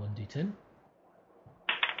 1d10?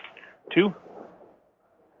 2.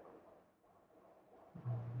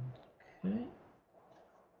 Okay.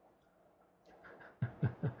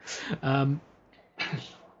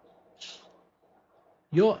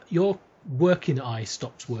 Your working eye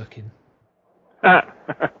stops working.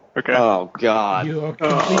 Okay. Oh God. You are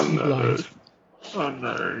completely blind. Oh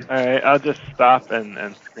no. Alright, I'll just stop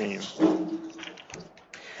and scream.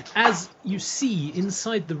 As you see,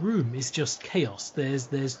 inside the room is just chaos. There's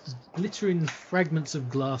glittering fragments of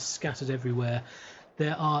glass scattered everywhere.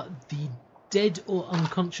 There are the dead or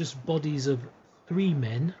unconscious bodies of 3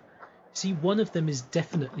 men. See, one of them is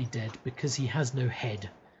definitely dead because he has no head,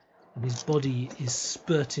 and his body is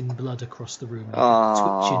spurting blood across the room like a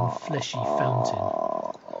twitching, fleshy fountain.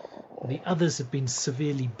 The others have been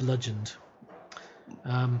severely bludgeoned.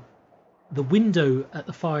 The window at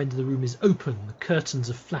the far end of the room is open. The curtains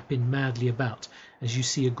are flapping madly about as you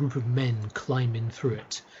see a group of men climbing through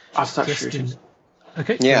it. I start Dressed shooting.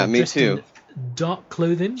 Okay. Yeah, they're me dressed too. In dark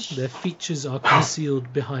clothing. Their features are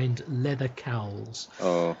concealed behind leather cowls.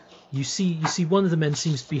 Oh. You see one of the men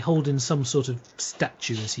seems to be holding some sort of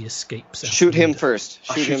statue as he escapes. Shoot him first.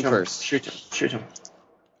 I'll Shoot him first. Shoot him.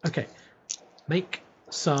 Okay. Make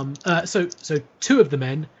some. So two of the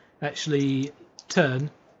men actually turn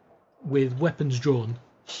with weapons drawn.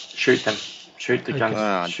 Shoot them. Shoot the guns.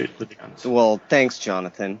 God. Shoot with the guns. Well, thanks,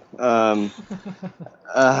 Jonathan. I'm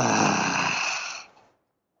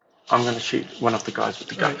going to shoot one of the guys with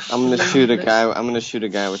the gun. I'm gonna shoot a guy. I'm gonna shoot a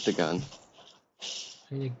guy with the gun.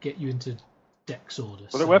 I'm going to get you into dex order.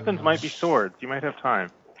 Well, their weapons might be swords. You might have time.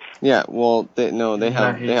 Yeah. Well, they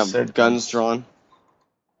have said- guns drawn.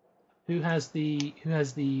 Who has the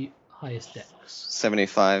highest dex?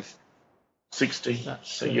 75. 60.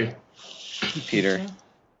 That's So you. Peter.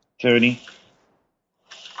 30.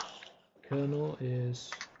 Colonel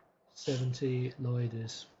is 70. Lloyd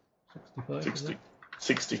is 65. 60. Is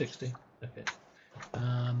 60. that? 60. Okay.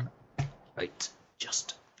 Right.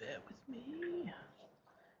 Just bear with me.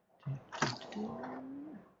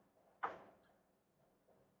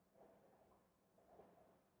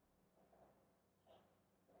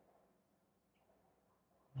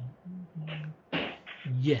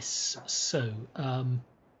 Yes, so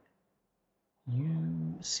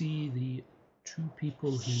you see the two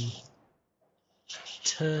people who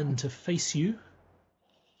turn to face you.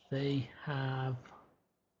 They have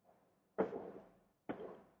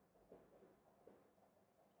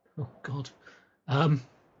oh god.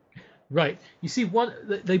 Right, you see one.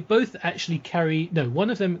 They both actually carry. No, one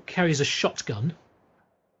of them carries a shotgun,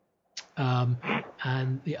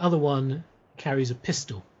 and the other one carries a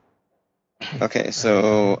pistol. Okay,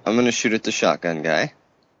 so I'm gonna shoot at the shotgun guy.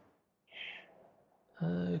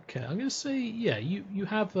 Okay, I'm going to say yeah. You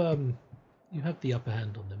have the upper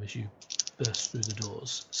hand on them as you burst through the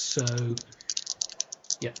doors. So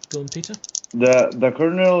yeah, go on, Peter. The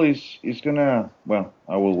colonel is gonna. Well,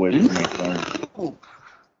 I will wait for my turn.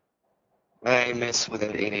 I miss with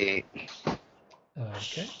an 88.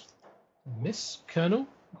 Okay, Miss Colonel,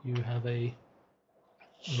 you have a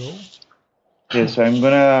roll. Yes, I'm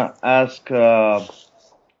gonna ask the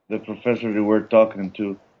professor that we're talking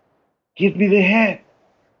to. Give me the head.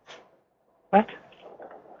 What?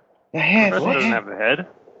 The head. Professor What? doesn't have the head.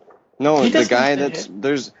 No, He the doesn't guy have the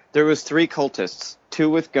that's there was 3 cultists, 2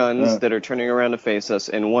 with guns Yeah. that are turning around to face us,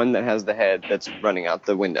 and 1 that has the head that's running out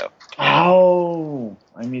the window. Oh,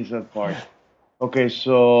 I missed that part. Okay,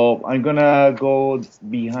 so I'm gonna go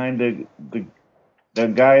behind the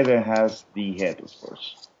guy that has the head, of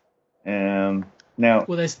course. Now,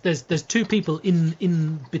 Well, there's two people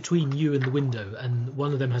in between you and the window, and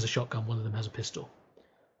one of them has a shotgun, one of them has a pistol,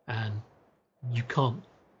 and you can't.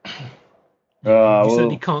 You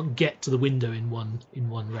certainly can't get to the window in one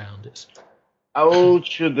round. It's I will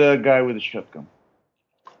shoot the guy with the shotgun,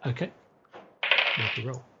 okay. Make the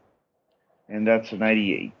roll. and that's a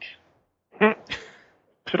 98.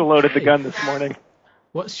 Should have loaded the gun this morning.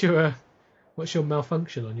 What's your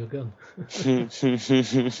malfunction on your gun?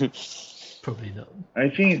 Probably not. I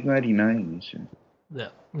think it's 99. You Yeah.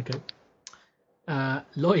 Okay.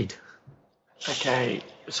 Lloyd. Okay,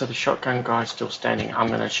 so the shotgun guy's still standing. I'm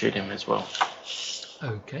going to shoot him as well.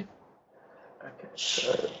 Okay. Okay,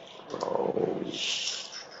 so roll.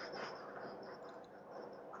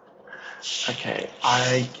 Okay,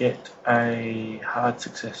 I get a hard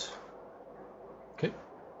success. Okay.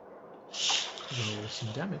 Roll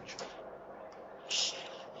some damage.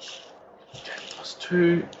 Plus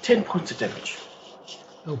 2, 10 points of damage.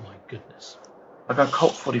 Oh my goodness. I got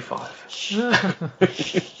Colt 45.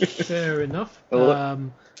 Fair enough.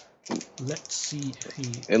 Well, Let's see if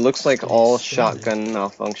he. It looks like all Standard. shotgun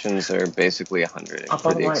malfunctions are basically 100, Oh, by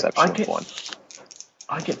with the the way, exception I of get- 1.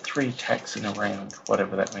 I get 3 attacks in a round,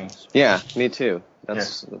 whatever that means. Yeah, me too.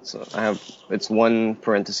 That's I have it's 1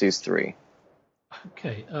 parentheses 3.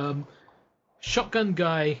 Okay. Shotgun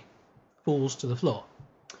guy falls to the floor.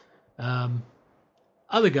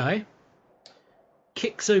 Other guy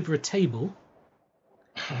kicks over a table,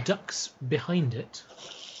 ducks behind it,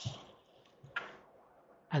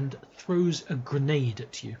 and throws a grenade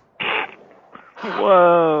at you.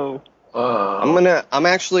 Whoa. I'm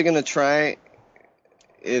actually gonna try,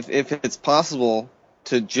 if it's possible,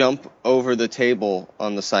 to jump over the table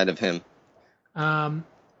on the side of him.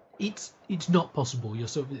 It's not possible. You're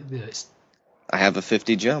sort of I have a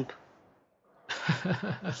 50 jump.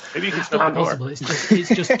 Maybe you can it's stop not the door. possible. It's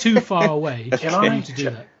just too far away Can for I you to do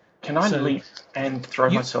that. Can I So leap and throw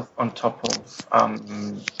you- myself on top of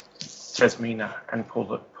Jasmina and pull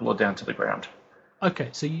her down to the ground? Okay,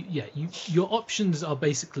 so your options are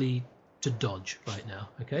basically to dodge right now.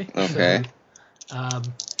 Okay. Okay. So,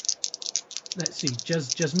 let's see.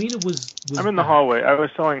 Jasmina was I'm in the back. hallway. I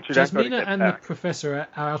was telling Chudenko to Jasmina get and back. the professor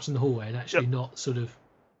are out in the hallway and actually not sort of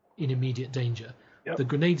in immediate danger. Yep. The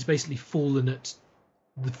grenade's basically fallen at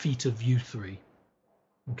the feet of you three.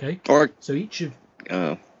 Okay. Or So each of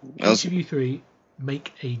I was you three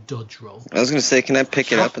make a dodge roll. going to say, can I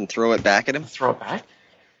pick it up and throw it back at him? Throw it back?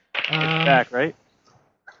 Back, right?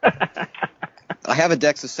 I have a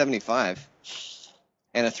dex of 75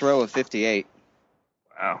 and a throw of 58.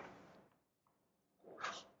 Wow.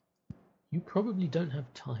 You probably don't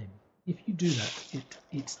have time. If you do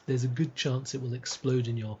that, there's a good chance it will explode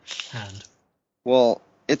in your hand. Well,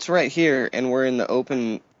 it's right here, and we're in the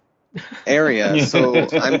open area, so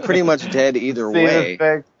I'm pretty much dead either Same way.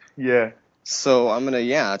 effect. Yeah. So I'm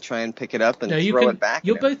gonna try and pick it up and throw it back.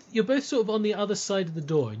 You're both sort of on the other side of the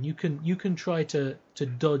door, and you can try to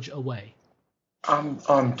dodge away. I'm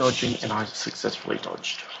dodging, and I successfully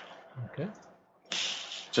dodged. Okay.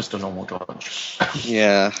 Just a normal dodge.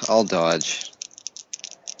 Yeah, I'll dodge.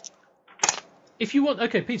 If you want,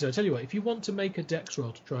 okay, Peter, I tell you what. If you want to make a dex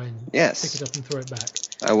roll to try and Yes. pick it up and throw it back,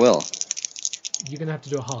 I will. you're gonna have to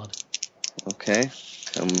do a hard. Okay,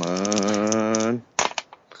 come on.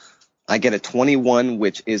 I get a 21,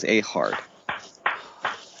 which is a hard.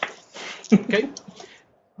 Okay.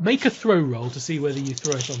 Make a throw roll to see whether you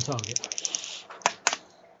throw it on target.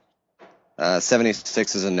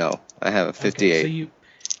 76 is a no. I have a 58. Okay,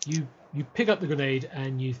 so you pick up the grenade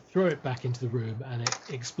and you throw it back into the room, and it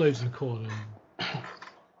explodes in the corner and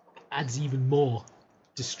adds even more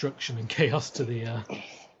destruction and chaos to the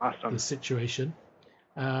Awesome. situation.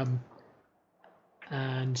 And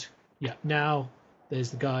yeah, now there's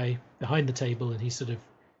the guy behind the table, and he's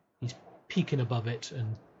peeking above it,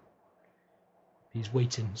 and he's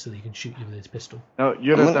waiting so that he can shoot you with his pistol. No,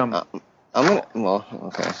 Jonathan. Well,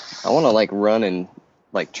 okay. I want to run and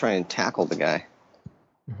try and tackle the guy.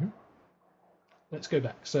 Mm-hmm. Let's go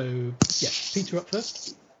back. So yeah, Peter up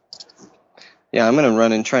first. Yeah, I'm gonna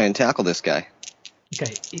run and try and tackle this guy.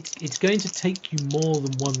 Okay, it's going to take you more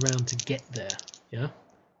than one round to get there. Yeah.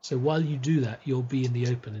 So while you do that, you'll be in the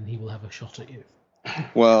open, and he will have a shot at you.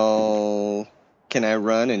 Well, can I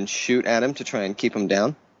run and shoot at him to try and keep him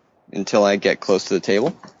down until I get close to the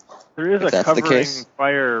table? There is If a that's the covering case.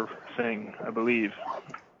 fire thing, I believe.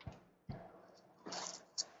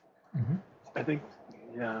 Mm-hmm. I think,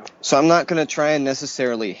 yeah. So I'm not gonna try and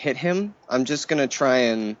necessarily hit him. I'm just gonna try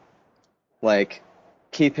and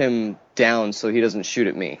keep him down so he doesn't shoot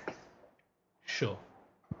at me. Sure.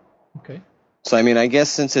 Okay. So I mean, I guess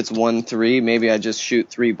since it's 1-3, maybe I just shoot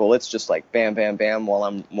 3 bullets, just bam, bam, bam, while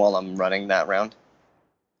I'm running that round.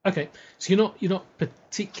 Okay. So you're not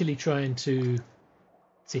particularly trying to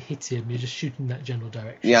hit him. You're just shooting that general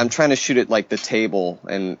direction. Yeah, I'm trying to shoot at the table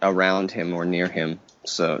and around him or near him,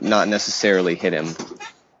 so not necessarily hit him.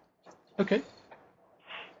 Okay.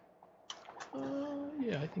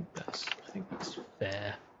 Yeah, I think that's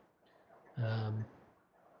fair.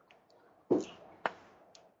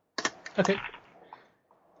 Okay.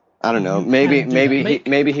 I don't know. You Maybe can do that.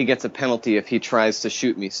 maybe he gets a penalty if he tries to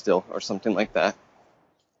shoot me still or something like that.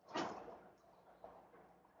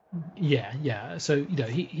 Yeah. So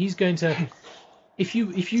he's going to. If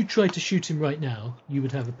you tried to shoot him right now, you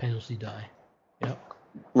would have a penalty die. Yep.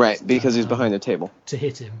 Right, because he's behind the table. To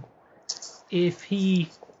hit him. If he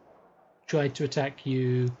tried to attack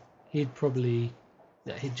you, he'd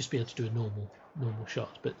just be able to do a normal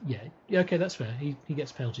shot. But yeah, okay, that's fair. He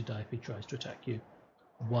gets penalty die if he tries to attack you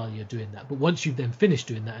while you're doing that. But once you've then finished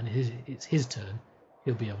doing that and it's his turn,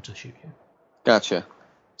 he'll be able to shoot you. Gotcha.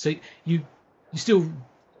 So you still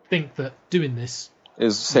think that doing this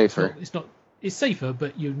Is safer. It's safer,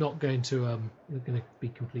 but you're not going to be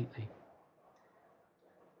completely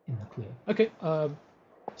in the clear. Okay,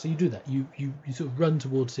 so you do that. You sort of run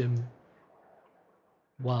towards him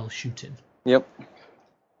while shooting. Yep.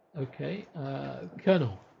 Okay,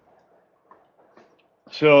 Colonel.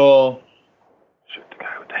 So Shoot the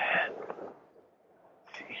guy with the head.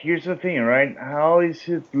 here's the thing, right? How is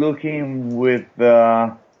it looking with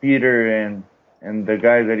Peter and the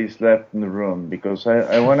guy that is left in the room? Because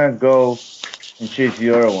I want to go and chase the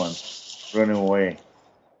other one running away.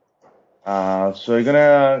 So I'm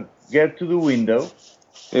gonna get to the window.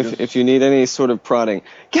 If you need any sort of prodding,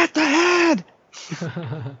 get the head.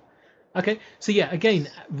 Okay, so yeah, again,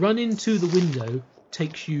 run into the window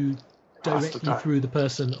takes you directly through the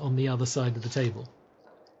person on the other side of the table.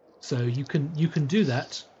 So you can do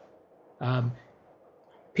that.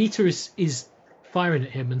 Peter is firing at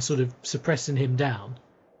him and sort of suppressing him down,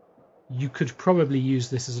 you could probably use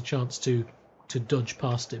this as a chance to dodge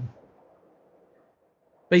past him.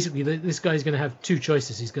 Basically, this guy's going to have two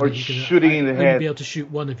choices. He's going to shooting in the head. Be able to shoot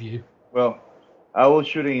one of you. Well, I will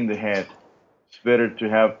shoot it in the head. It's better to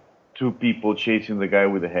have two people chasing the guy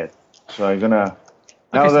with the head. So I'm gonna.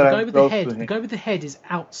 Okay, so the guy with the head is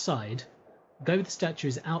outside. The guy with the statue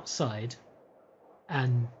is outside,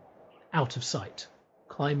 and out of sight,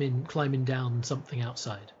 climbing down something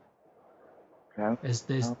outside. Okay.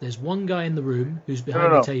 There's one guy in the room who's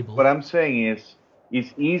behind the table. What I'm saying is,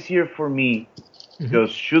 it's easier for me to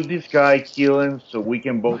just shoot this guy, kill him, so we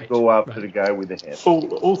can both go after the guy with the head.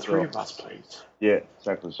 All three of us, please. Yeah,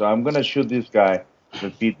 exactly. So I'm gonna shoot this guy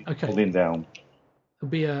with Pete holding down. It'll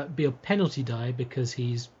be a penalty die because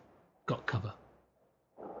he's got cover.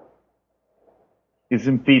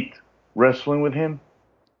 Isn't Pete wrestling with him?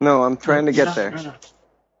 No, I'm trying to get there. No.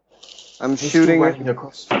 I'm shooting.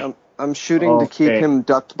 I'm shooting to keep him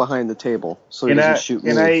ducked behind the table, so he doesn't shoot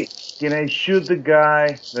me. Can I shoot the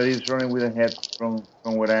guy that is running with a head from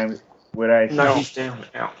where I see? No, he's down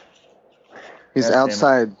now. He's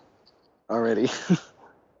outside already.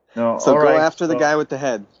 No, so go after the guy with the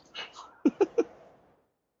head.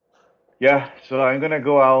 Yeah, so I'm gonna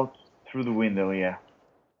go out through the window. Yeah.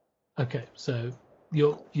 Okay, so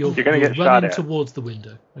you're gonna get shot running at. towards the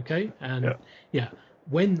window. Okay, and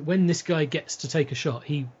when this guy gets to take a shot,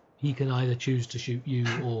 he can either choose to shoot you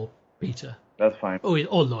or Peter. That's fine. Or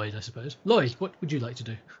Lloyd, I suppose. Lloyd, what would you like to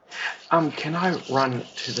do? Can I run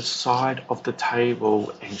to the side of the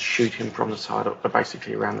table and shoot him from the side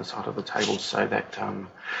basically around the side of the table so that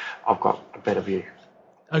I've got a better view?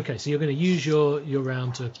 Okay, so you're going to use your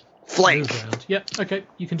round to flank. Move around. Yep. Okay,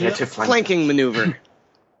 you can do that. Flanking maneuver.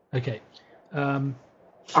 Okay. I'm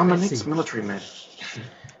an ex-military man.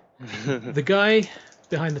 The guy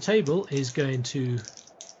behind the table is going to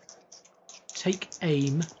take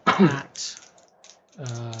aim at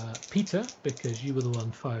Peter, because you were the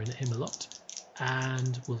one firing at him a lot,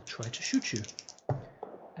 and will try to shoot you.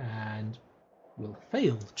 And will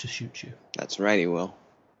fail to shoot you. That's right, he will.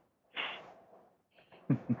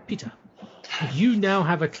 Peter, you now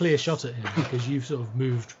have a clear shot at him because you've sort of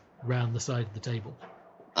moved round the side of the table.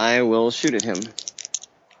 I will shoot at him.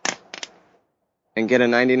 And get a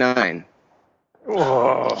 99.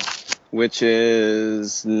 Whoa. Which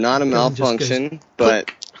is not a malfunction,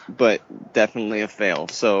 but definitely a fail.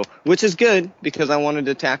 So, which is good because I wanted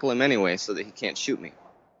to tackle him anyway so that he can't shoot me.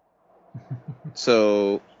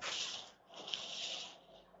 So,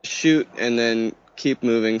 shoot and then keep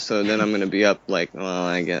moving. So then I'm going to be up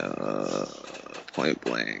I get point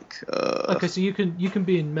blank. Okay, so you can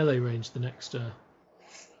be in melee range the next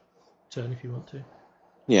turn if you want to.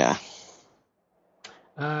 Yeah.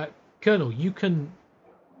 Colonel, you can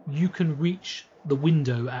reach the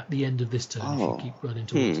window at the end of this turn if you keep running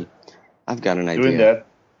towards it. I've got an idea. Doing that.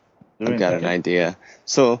 I've got an idea.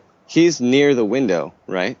 So he's near the window,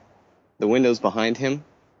 right? The window's behind him.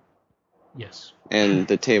 Yes. And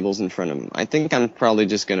the table's in front of him. I think I'm probably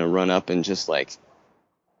just gonna run up and just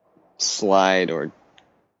slide or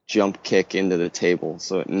jump kick into the table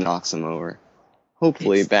so it knocks him over.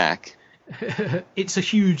 Hopefully back. It's a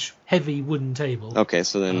huge, heavy wooden table. Okay,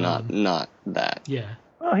 so then not that. Yeah.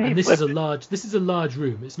 Well, And this is a large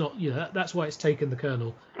room. It's not, that's why it's taken the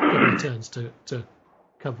Colonel a couple of turns to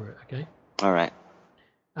cover it. Okay. All right.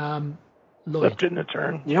 Lloyd. Left in a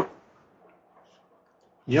turn. Yep.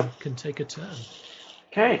 You can take a turn.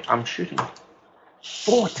 Okay, I'm shooting.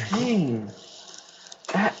 14.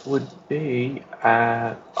 That would be.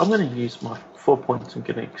 I'm going to use my 4 points and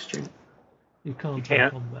get an extreme. You can't You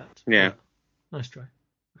can't. on that. Yeah. Nice try.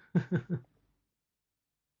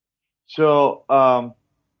 So,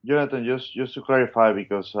 Jonathan, just to clarify,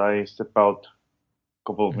 because I stepped out a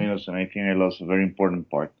couple of minutes and I think I lost a very important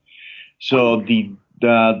part. So the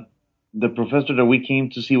professor that we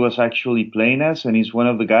came to see was actually playing us, and he's one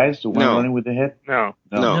of the guys, the one running with the head? No.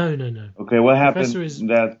 No. Okay, what happened?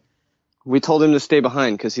 Professor We told him to stay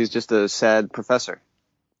behind because he's just a sad professor.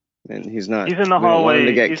 And he's not. He's in the we don't want him hallway.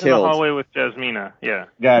 to get He's killed. in the hallway with Jasmina. Yeah.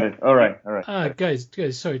 Got it. All right. Guys,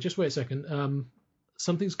 sorry, just wait a second.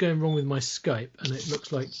 Something's going wrong with my Skype, and it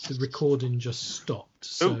looks like the recording just stopped.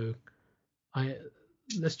 So I'm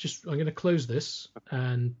going to close this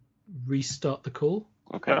and restart the call.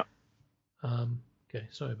 Okay. Okay,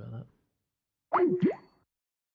 sorry about that.